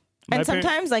 Yeah. And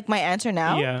sometimes, like, my answer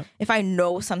now, if I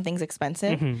know something's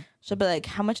expensive, she'll be like,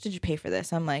 how much did you pay for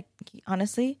this? I'm like,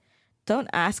 honestly, don't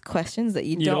ask questions that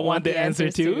you don't want the answer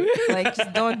to. Like,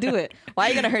 just don't do it. Why are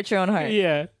you going to hurt your own heart?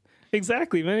 Yeah.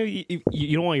 Exactly, man.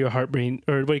 You don't want your heart brain,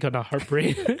 or what do you call it, not heart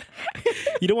brain?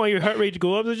 You don't want your heart rate to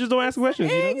go up, so just don't ask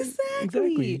questions.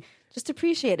 Exactly. Just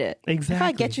appreciate it. Exactly. If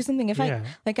I get you something,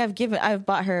 I've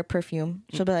bought her a perfume,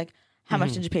 she'll be like, how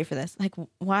much did you pay for this? Like,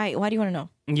 why do you want to know?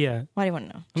 Yeah. Why do you want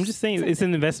to know? I'm just saying it's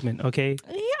an investment, okay?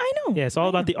 Yeah, I know. Yeah, it's all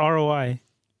about the ROI.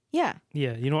 Yeah.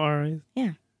 Yeah, you know what ROI is?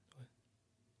 Yeah.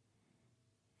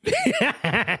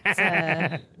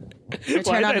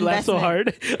 Why did I laugh so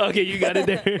hard? Okay, you got it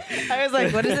there. I was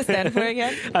like, what does it stand for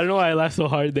again? I don't know why I laughed so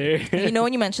hard there. You know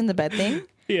when you mentioned the bed thing?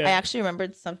 Yeah. I actually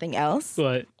remembered something else.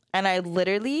 What? And I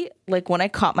literally, like, when I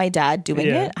caught my dad doing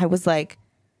it, I was like,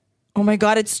 oh my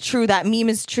God, it's true. That meme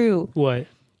is true. What?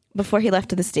 Before he left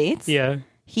to the States,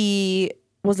 he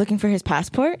was looking for his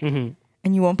passport, and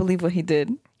you won't believe what he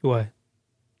did. What?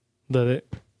 Did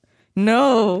it?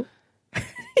 No.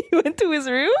 He went to his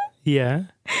room. Yeah. And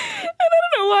I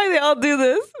don't know why they all do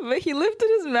this, but he lifted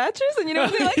his mattress, and you know,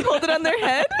 they like hold it on their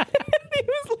head. And he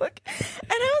was looking,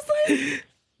 and I was like,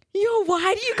 yo,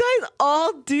 why do you guys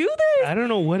all do this? I don't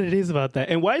know what it is about that.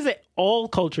 And why is it all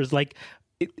cultures? Like,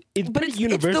 it's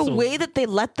universal. It's the way that they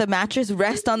let the mattress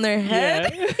rest on their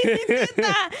head. Yeah. He did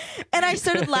that. And And I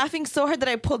started laughing so hard that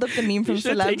I pulled up the meme from You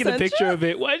should have Celeb taken a Central. picture of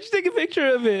it. Why did you take a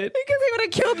picture of it? Because he would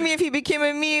have killed me if he became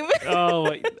a meme. Oh,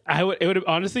 it would have,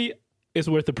 honestly, it's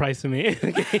worth the price to me. Okay.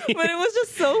 But it was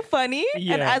just so funny.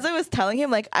 Yeah. And as I was telling him,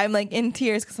 like, I'm like in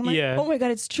tears because I'm like, oh my God,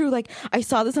 it's true. Like, I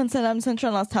saw this on Celeb Central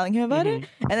and I was telling him about it.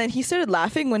 And then he started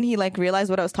laughing when he like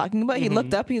realized what I was talking about. He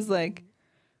looked up, he's like,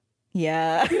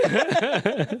 yeah.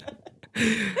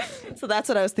 So that's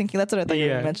what I was thinking. That's what I thought you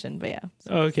mentioned. But yeah.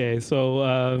 Okay.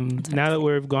 So now that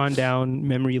we've gone down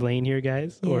memory lane here,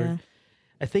 guys, or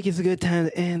I think it's a good time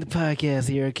to end the podcast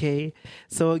here, okay?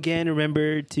 So again,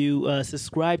 remember to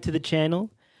subscribe to the channel.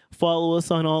 Follow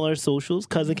us on all our socials,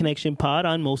 Cousin Connection Pod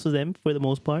on most of them for the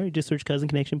most part. Just search Cousin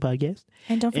Connection Podcast.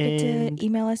 And don't forget to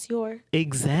email us your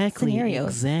scenarios.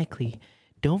 Exactly.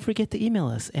 Don't forget to email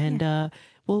us. And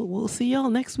we'll see y'all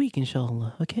next week,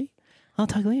 inshallah, okay? I'll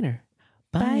talk later.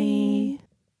 Bye. I mean,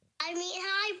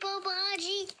 hi,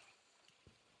 Bobaji.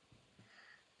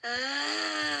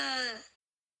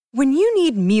 When you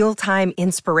need mealtime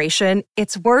inspiration,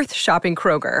 it's worth shopping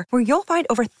Kroger, where you'll find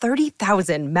over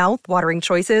 30,000 mouth-watering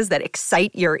choices that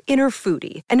excite your inner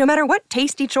foodie. And no matter what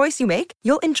tasty choice you make,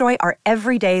 you'll enjoy our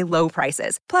everyday low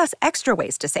prices, plus extra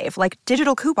ways to save, like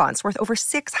digital coupons worth over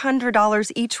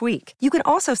 $600 each week. You can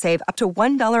also save up to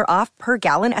 $1 off per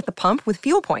gallon at the pump with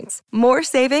fuel points. More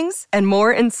savings and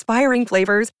more inspiring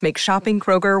flavors make shopping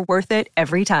Kroger worth it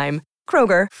every time.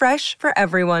 Kroger, fresh for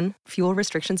everyone. Fuel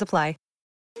restrictions apply.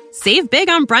 Save big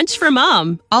on brunch for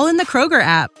mom, all in the Kroger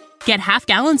app. Get half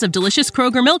gallons of delicious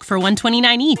Kroger milk for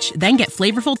 $1.29 each. Then get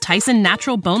flavorful Tyson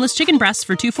natural boneless chicken breasts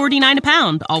for $2.49 a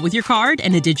pound, all with your card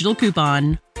and a digital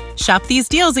coupon. Shop these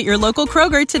deals at your local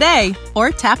Kroger today,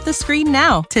 or tap the screen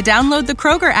now to download the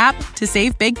Kroger app to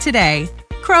save big today.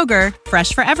 Kroger,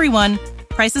 fresh for everyone.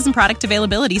 Prices and product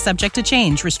availability subject to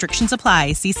change. Restrictions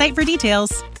apply. See site for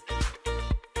details.